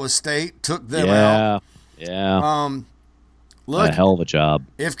Iowa State took them out. Yeah. Look, a hell of a job.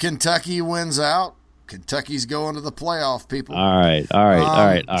 If Kentucky wins out, Kentucky's going to the playoff, people. All right.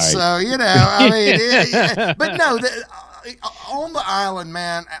 So, you know, I mean, but no, on the island,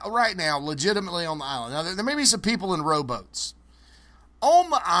 man, right now, legitimately on the island. Now, there may be some people in rowboats. On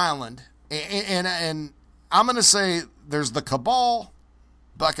the island, and I'm going to say there's the cabal,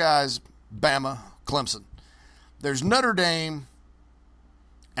 Buckeyes, Bama, Clemson. There's Notre Dame,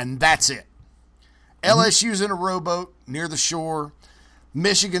 and that's it. LSU's in a rowboat near the shore.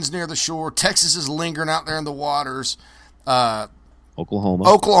 Michigan's near the shore. Texas is lingering out there in the waters.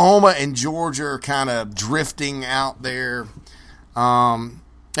 Oklahoma and Georgia are kind of drifting out there. And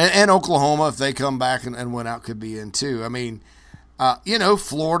Oklahoma, if they come back and win out, could be in too. I mean, you know,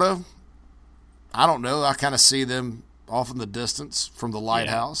 Florida, I don't know. I kind of see them off in the distance from the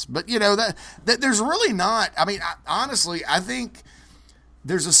lighthouse. Yeah. But, you know, that there's really not. I mean, honestly, I think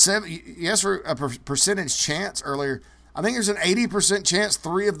there's a percentage chance earlier. I think there's an 80% chance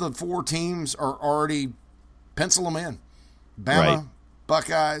 3 of the 4 teams are already pencil them in. Bama, right.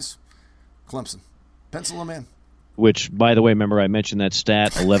 Buckeyes, Clemson. Pencil them in. Which, by the way, remember I mentioned that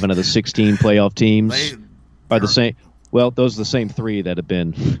stat, 11 of the 16 playoff teams are the same. Well, those are the same 3 that have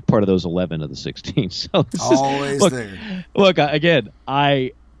been part of those 11 of the 16. So always there. Look, again,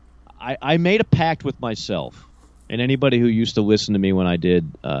 I made a pact with myself. And anybody who used to listen to me when I did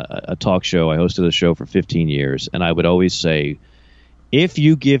a talk show, I hosted a show for 15 years, and I would always say, if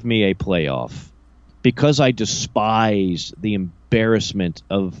you give me a playoff, because I despise the embarrassment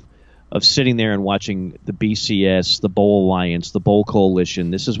of sitting there and watching the BCS, the Bowl Alliance, the Bowl Coalition,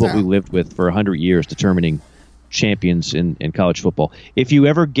 this is what we lived with for 100 years, determining champions in college football. If you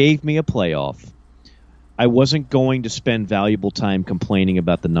ever gave me a playoff, I wasn't going to spend valuable time complaining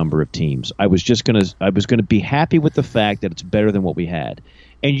about the number of teams. I was gonna be happy with the fact that it's better than what we had.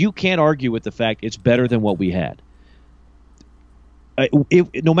 And you can't argue with the fact it's better than what we had.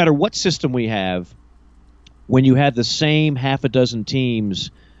 No matter what system we have, when you have the same half a dozen teams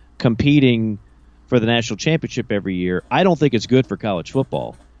competing for the national championship every year, I don't think it's good for college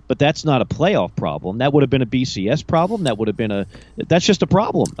football. But that's not a playoff problem. That would have been a BCS problem. That's just a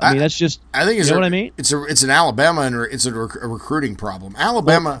problem. I mean, that's just. I think you know what I mean. It's an Alabama and it's a recruiting problem.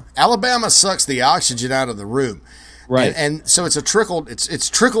 Alabama sucks the oxygen out of the room, right? And so it's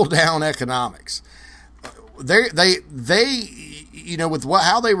trickle down economics. They you know with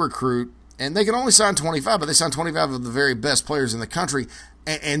how they recruit and they can only sign 25, but they signed 25 of the very best players in the country,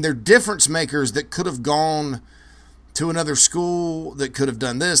 and they're difference makers that could have gone to another school, that could have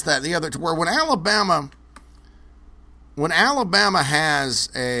done this, that, the other, to where when Alabama has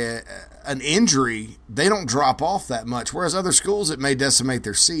an injury, they don't drop off that much, whereas other schools, it may decimate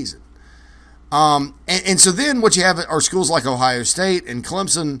their season. And so then what you have are schools like Ohio State and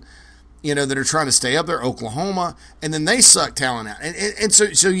Clemson, that are trying to stay up there, Oklahoma, and then they suck talent out. And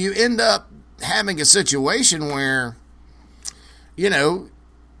so you end up having a situation where, you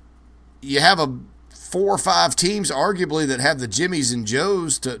have 4 or 5 teams arguably that have the Jimmies and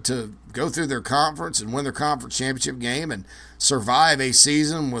Joes to go through their conference and win their conference championship game and survive a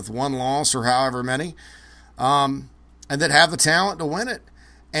season with 1 loss or however many, and that have the talent to win it.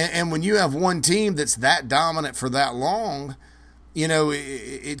 And when you have one team that's that dominant for that long,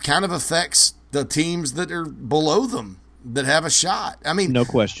 it kind of affects the teams that are below them that have a shot. I mean, no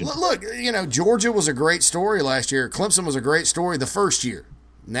question. Look, Georgia was a great story last year. Clemson was a great story the first year.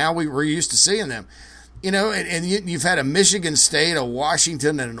 Now we're used to seeing them. And you've had a Michigan State, a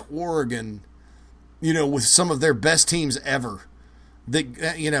Washington, and an Oregon, with some of their best teams ever. That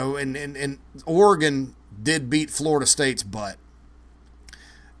and Oregon did beat Florida State's butt.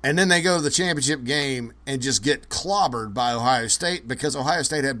 And then they go to the championship game and just get clobbered by Ohio State because Ohio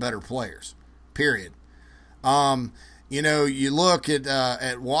State had better players, period. You look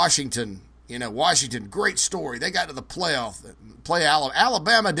at Washington. Washington, great story. They got to the playoff.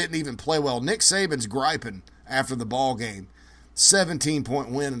 Alabama didn't even play well. Nick Saban's griping after the ball game. 17-point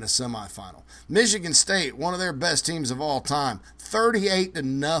win in the semifinal. Michigan State, one of their best teams of all time,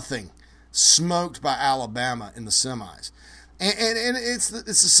 38-0, smoked by Alabama in the semis. And it's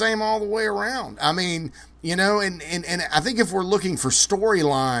the same all the way around. I mean, and I think if we're looking for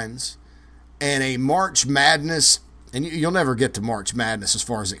storylines and a March Madness, and you'll never get to March Madness as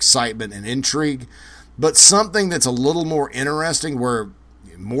far as excitement and intrigue, but something that's a little more interesting where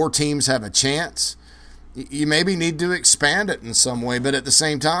more teams have a chance, you maybe need to expand it in some way. But at the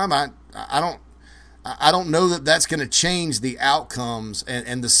same time, I don't know that that's going to change the outcomes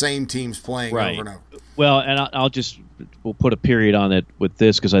and the same teams playing right. over and over. Well, and we'll put a period on it with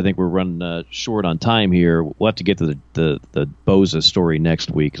this because I think we're running short on time here. We'll have to get to the Bosa story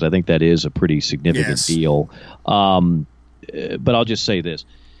next week because I think that is a pretty significant deal. But I'll just say this.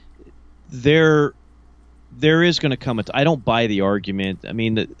 There is going to come a I don't buy the argument. I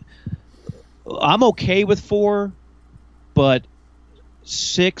mean, I'm okay with 4, but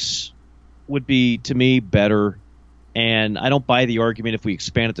 6 would be, to me, better. And I don't buy the argument if we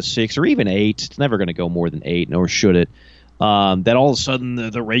expand it to 6 or even 8. It's never going to go more than 8, nor should it. That all of a sudden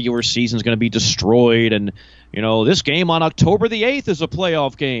the regular season is going to be destroyed. And, this game on October the 8th is a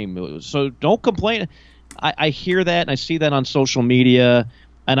playoff game. So don't complain. I hear that and I see that on social media.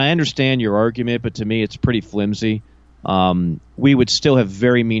 And I understand your argument, but to me it's pretty flimsy. We would still have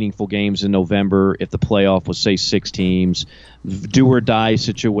very meaningful games in November if the playoff was, say, 6 teams, do-or-die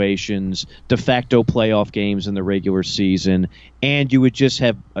situations, de facto playoff games in the regular season, and you would just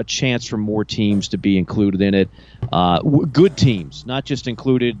have a chance for more teams to be included in it. Good teams, not just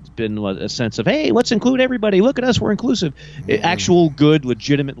included in a sense of, hey, let's include everybody. Look at us, we're inclusive. Actual good,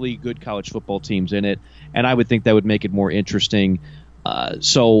 legitimately good college football teams in it, and I would think that would make it more interesting.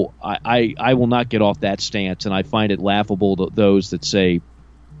 So I will not get off that stance, and I find it laughable to those that say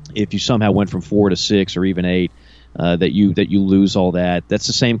if you somehow went from 4 to 6 or even 8, that you lose all that. That's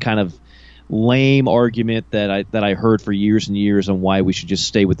the same kind of lame argument that I heard for years and years on why we should just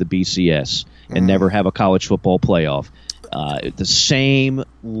stay with the BCS and never have a college football playoff. The same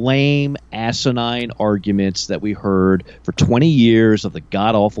lame, asinine arguments that we heard for 20 years of the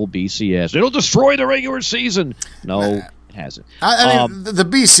god-awful BCS. It'll destroy the regular season. No, it hasn't. I mean, the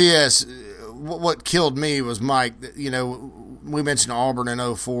BCS, what killed me was, Mike, we mentioned Auburn in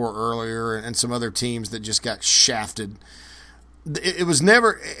 2004 earlier and some other teams that just got shafted. It was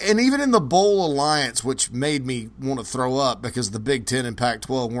never – and even in the Bowl Alliance, which made me want to throw up because the Big Ten and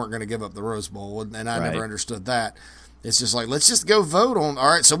Pac-12 weren't going to give up the Rose Bowl, and I never understood that. It's just like, let's just go vote on – all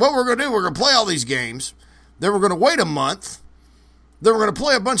right, so what we're going to do, we're going to play all these games. Then we're going to wait a month. Then we're going to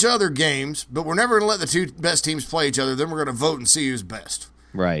play a bunch of other games, but we're never going to let the 2 best teams play each other. Then we're going to vote and see who's best.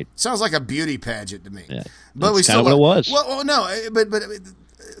 Right. Sounds like a beauty pageant to me. Yeah, but we still kind of what it was. Well, no, but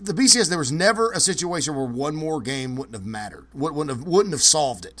the BCS, there was never a situation where one more game wouldn't have mattered, wouldn't have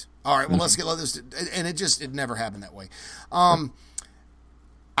solved it. All right, well, let's get this, and it never happened that way.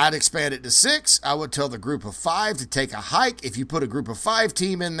 I'd expand it to 6. I would tell the group of 5 to take a hike. If you put a group of 5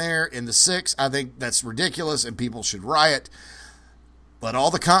 team in there in the 6, I think that's ridiculous and people should riot. Let all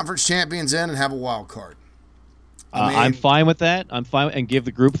the conference champions in and have a wild card. I'm fine with that. I'm fine, and give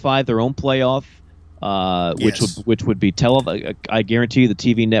the Group 5 their own playoff, which would be televised. I guarantee you the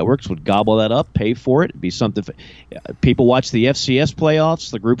TV networks would gobble that up, pay for it. It'd be something. People watch the FCS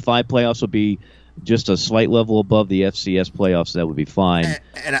playoffs. The Group 5 playoffs would be just a slight level above the FCS playoffs. That would be fine.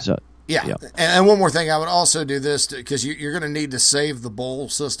 And one more thing, I would also do this because you're going to need to save the bowl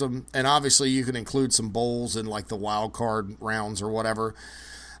system, and obviously you can include some bowls in like the wild card rounds or whatever,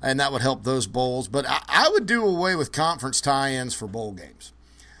 and that would help those bowls. But I would do away with conference tie-ins for bowl games.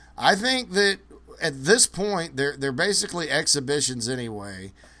 I think that at this point they're basically exhibitions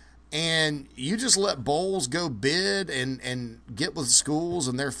anyway, and you just let bowls go bid and get with schools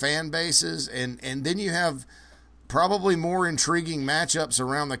and their fan bases, and then you have probably more intriguing matchups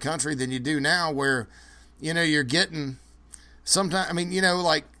around the country than you do now, where, you're getting sometimes,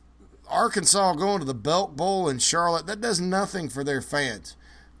 like Arkansas going to the Belk Bowl in Charlotte, that does nothing for their fans.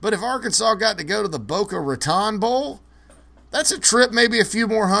 But if Arkansas got to go to the Boca Raton Bowl, that's a trip maybe a few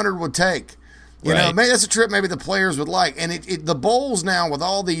more hundred would take. Maybe that's a trip maybe the players would like. And the bowls now with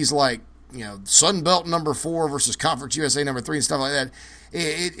all these Sun Belt number 4 versus Conference USA number 3 and stuff like that,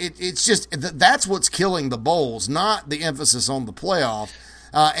 it's just that's what's killing the bowls, not the emphasis on the playoff.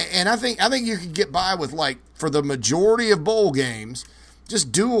 And I think you could get by with, for the majority of bowl games,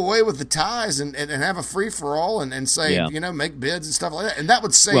 just do away with the ties and have a free-for-all and say, make bids and stuff like that. And that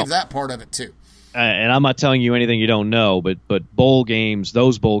would save that part of it too. And I'm not telling you anything you don't know, but bowl games,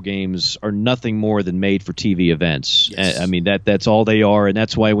 those bowl games are nothing more than made for TV events. Yes. That's all they are, and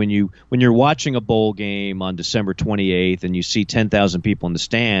that's why when you're watching a bowl game on December 28th and you see 10,000 people in the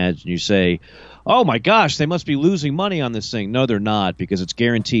stands and you say, "Oh my gosh, they must be losing money on this thing." No, they're not, because it's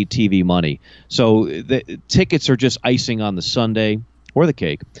guaranteed TV money. So the tickets are just icing on the sundae or the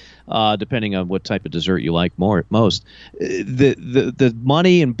cake, depending on what type of dessert you like most. The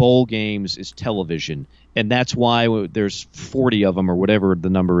money in bowl games is television, and that's why there's 40 of them or whatever the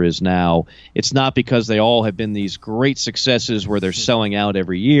number is now. It's not because they all have been these great successes where they're selling out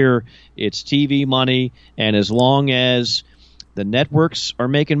every year. It's TV money, and as long as the networks are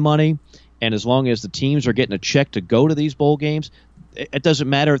making money, and as long as the teams are getting a check to go to these bowl games, it doesn't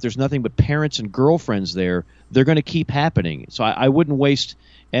matter if there's nothing but parents and girlfriends there. They're going to keep happening. So I wouldn't waste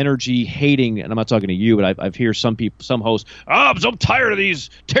energy hating, and I'm not talking to you, but I've heard some hosts, I'm so tired of these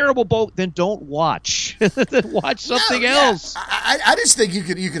terrible bowl. Then don't watch. Watch something else. I just think you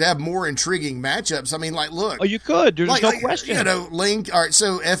could have more intriguing matchups. Look. Oh, you could. There's no question. Lane. All right.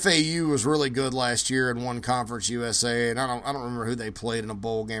 So FAU was really good last year and won Conference USA, and I don't remember who they played in a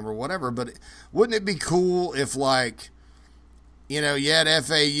bowl game or whatever. But wouldn't it be cool if you had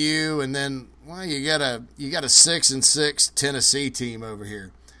FAU, and then you got a 6-6 Tennessee team over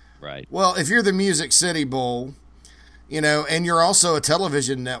here. Right. Well, if you're the Music City Bowl, and you're also a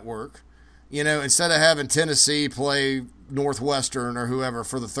television network, instead of having Tennessee play Northwestern or whoever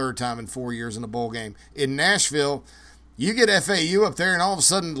for the third time in 4 years in a bowl game in Nashville, you get FAU up there, and all of a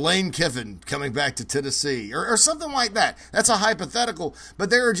sudden Lane Kiffin coming back to Tennessee or something like that. That's a hypothetical, but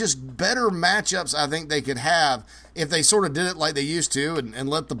there are just better matchups I think they could have if they sort of did it like they used to and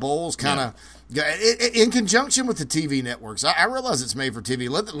let the bowls kind of in conjunction with the TV networks. I realize it's made for TV.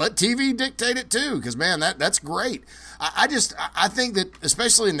 Let TV dictate it too, because, man, that's great. I think that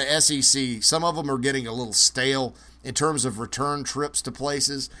especially in the SEC, some of them are getting a little stale in terms of return trips to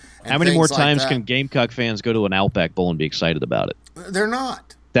places. How many more times can Gamecock fans go to an Outback Bowl and be excited about it? They're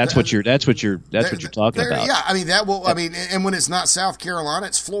not. That's what you're talking about. Yeah, and when it's not South Carolina,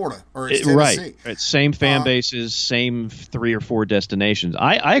 it's Florida or it's Tennessee. Right. Same fan bases, same 3 or 4 destinations.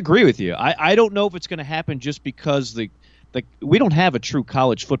 I agree with you. I don't know if it's going to happen just because we don't have a true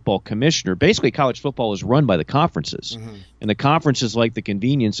college football commissioner. Basically, college football is run by the conferences, and the conferences like the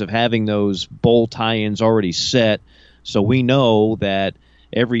convenience of having those bowl tie-ins already set. So we know that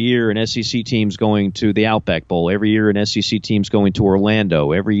every year an SEC team's going to the Outback Bowl. Every year an SEC team's going to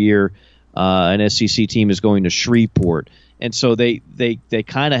Orlando. Every year an SEC team is going to Shreveport. And so they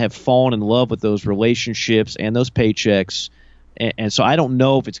kind of have fallen in love with those relationships and those paychecks. And so I don't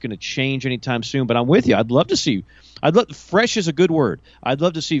know if it's going to change anytime soon, but I'm with you. Fresh is a good word. I'd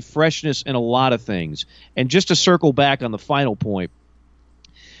love to see freshness in a lot of things. And just to circle back on the final point,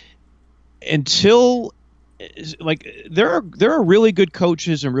 until there are really good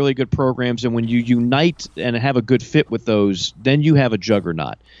coaches and really good programs, and when you unite and have a good fit with those, then you have a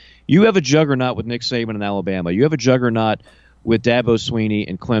juggernaut. You have a juggernaut with Nick Saban in Alabama. You have a juggernaut with Dabo Swinney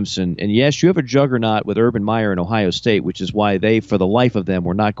and Clemson. And yes, you have a juggernaut with Urban Meyer in Ohio State, which is why they, for the life of them,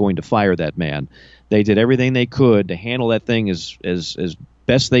 were not going to fire that man. They did everything they could to handle that thing as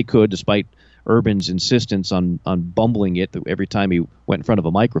best they could, despite Urban's insistence on bumbling it every time he went in front of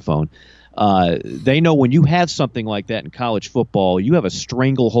a microphone. They know when you have something like that in college football, you have a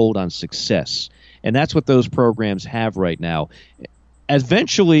stranglehold on success. And that's what those programs have right now.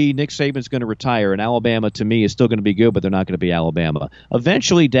 Eventually, Nick Saban's going to retire, and Alabama, to me, is still going to be good, but they're not going to be Alabama.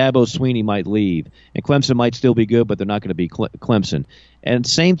 Eventually, Dabo Swinney might leave, and Clemson might still be good, but they're not going to be Clemson. And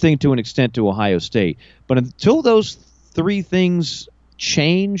same thing to an extent to Ohio State. But until those three things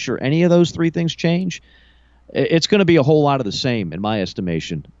change, or any of those three things change, it's going to be a whole lot of the same, in my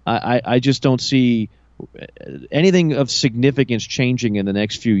estimation. I just don't see anything of significance changing in the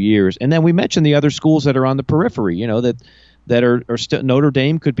next few years. And then we mentioned the other schools that are on the periphery, that are still. Notre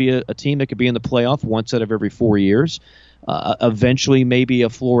Dame could be a team that could be in the playoff once out of every 4 years. Eventually, maybe a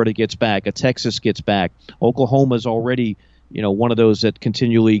Florida gets back, a Texas gets back. Oklahoma's already, one of those that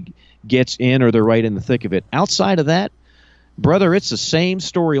continually gets in, or they're right in the thick of it. Outside of that, brother, it's the same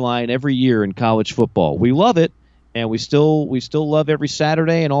storyline every year in college football. We love it, and we still love every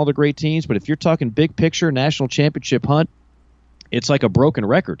Saturday and all the great teams. But if you're talking big picture, national championship hunt, it's like a broken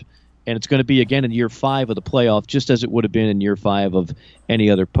record. And it's going to be again in year 5 of the playoff, just as it would have been in year 5 of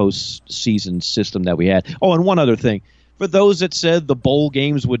any other postseason system that we had. Oh, and one other thing. For those that said the bowl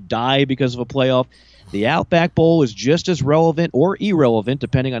games would die because of a playoff, the Outback Bowl is just as relevant or irrelevant,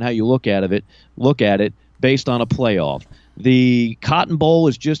 depending on how you look at it, based on a playoff. The Cotton Bowl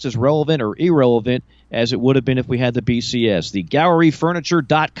is just as relevant or irrelevant as it would have been if we had the BCS. The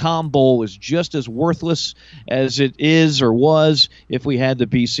GoweryFurniture.com Bowl is just as worthless as it is or was if we had the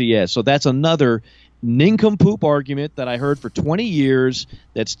BCS. So that's another nincompoop argument that I heard for 20 years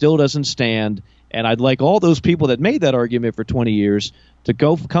that still doesn't stand. And I'd like all those people that made that argument for 20 years to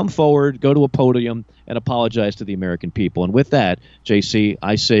come forward, go to a podium, and apologize to the American people. And with that, JC,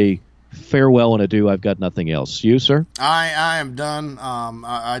 I say farewell and adieu. I've got nothing else. You, sir? I am done.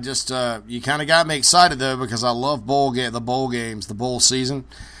 I just you kind of got me excited though, because I love the bowl games, the bowl season,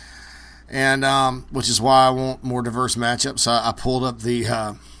 and which is why I want more diverse matchups. So I pulled up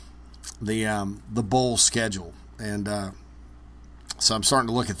the bowl schedule, and so I'm starting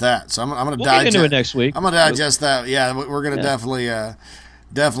to look at that. So I'm going to digest get into it next week. I'm going to digest that. Yeah, we're going to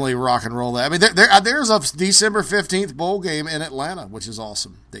definitely rock and roll that. I mean, there's a December 15th bowl game in Atlanta, which is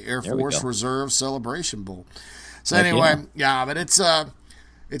awesome. The Air Force Reserve Celebration Bowl. So anyway, but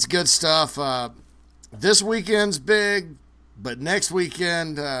it's good stuff. This weekend's big, but next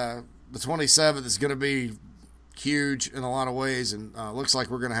weekend, the 27th, is going to be huge in a lot of ways, and looks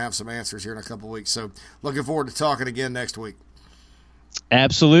like we're going to have some answers here in a couple of weeks. So looking forward to talking again next week.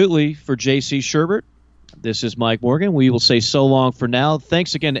 Absolutely. For JC Sherbert, this is Mike Morgan. We will say so long for now.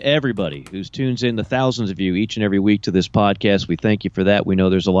 Thanks again to everybody who tunes in, the thousands of you each and every week to this podcast. We thank you for that. We know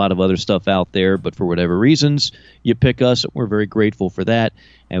there's a lot of other stuff out there, but for whatever reasons, you pick us. We're very grateful for that,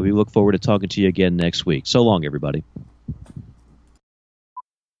 and we look forward to talking to you again next week. So long, everybody.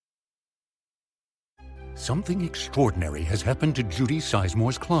 Something extraordinary has happened to Judy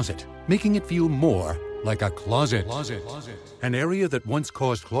Sizemore's closet, making it feel more like a closet. An area that once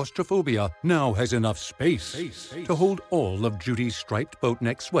caused claustrophobia now has enough space to hold all of Judy's striped boat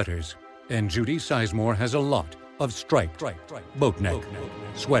neck sweaters. And Judy Sizemore has a lot of striped boat neck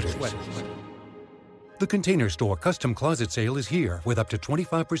sweaters. The Container Store Custom Closet Sale is here with up to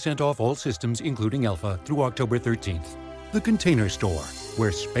 25% off all systems, including Alpha, through October 13th. The Container Store,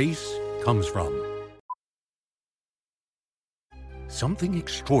 where space comes from. Something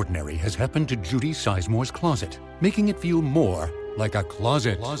extraordinary has happened to Judy Sizemore's closet, making it feel more like a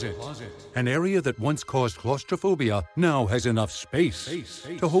closet. An area that once caused claustrophobia now has enough space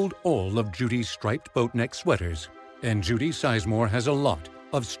to hold all of Judy's striped boat neck sweaters. And Judy Sizemore has a lot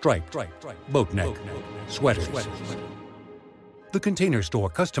of striped boat neck sweaters. The Container Store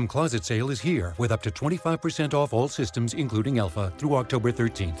Custom Closet Sale is here with up to 25% off all systems, including Alpha, through October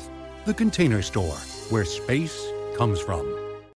 13th. The Container Store, where space comes from.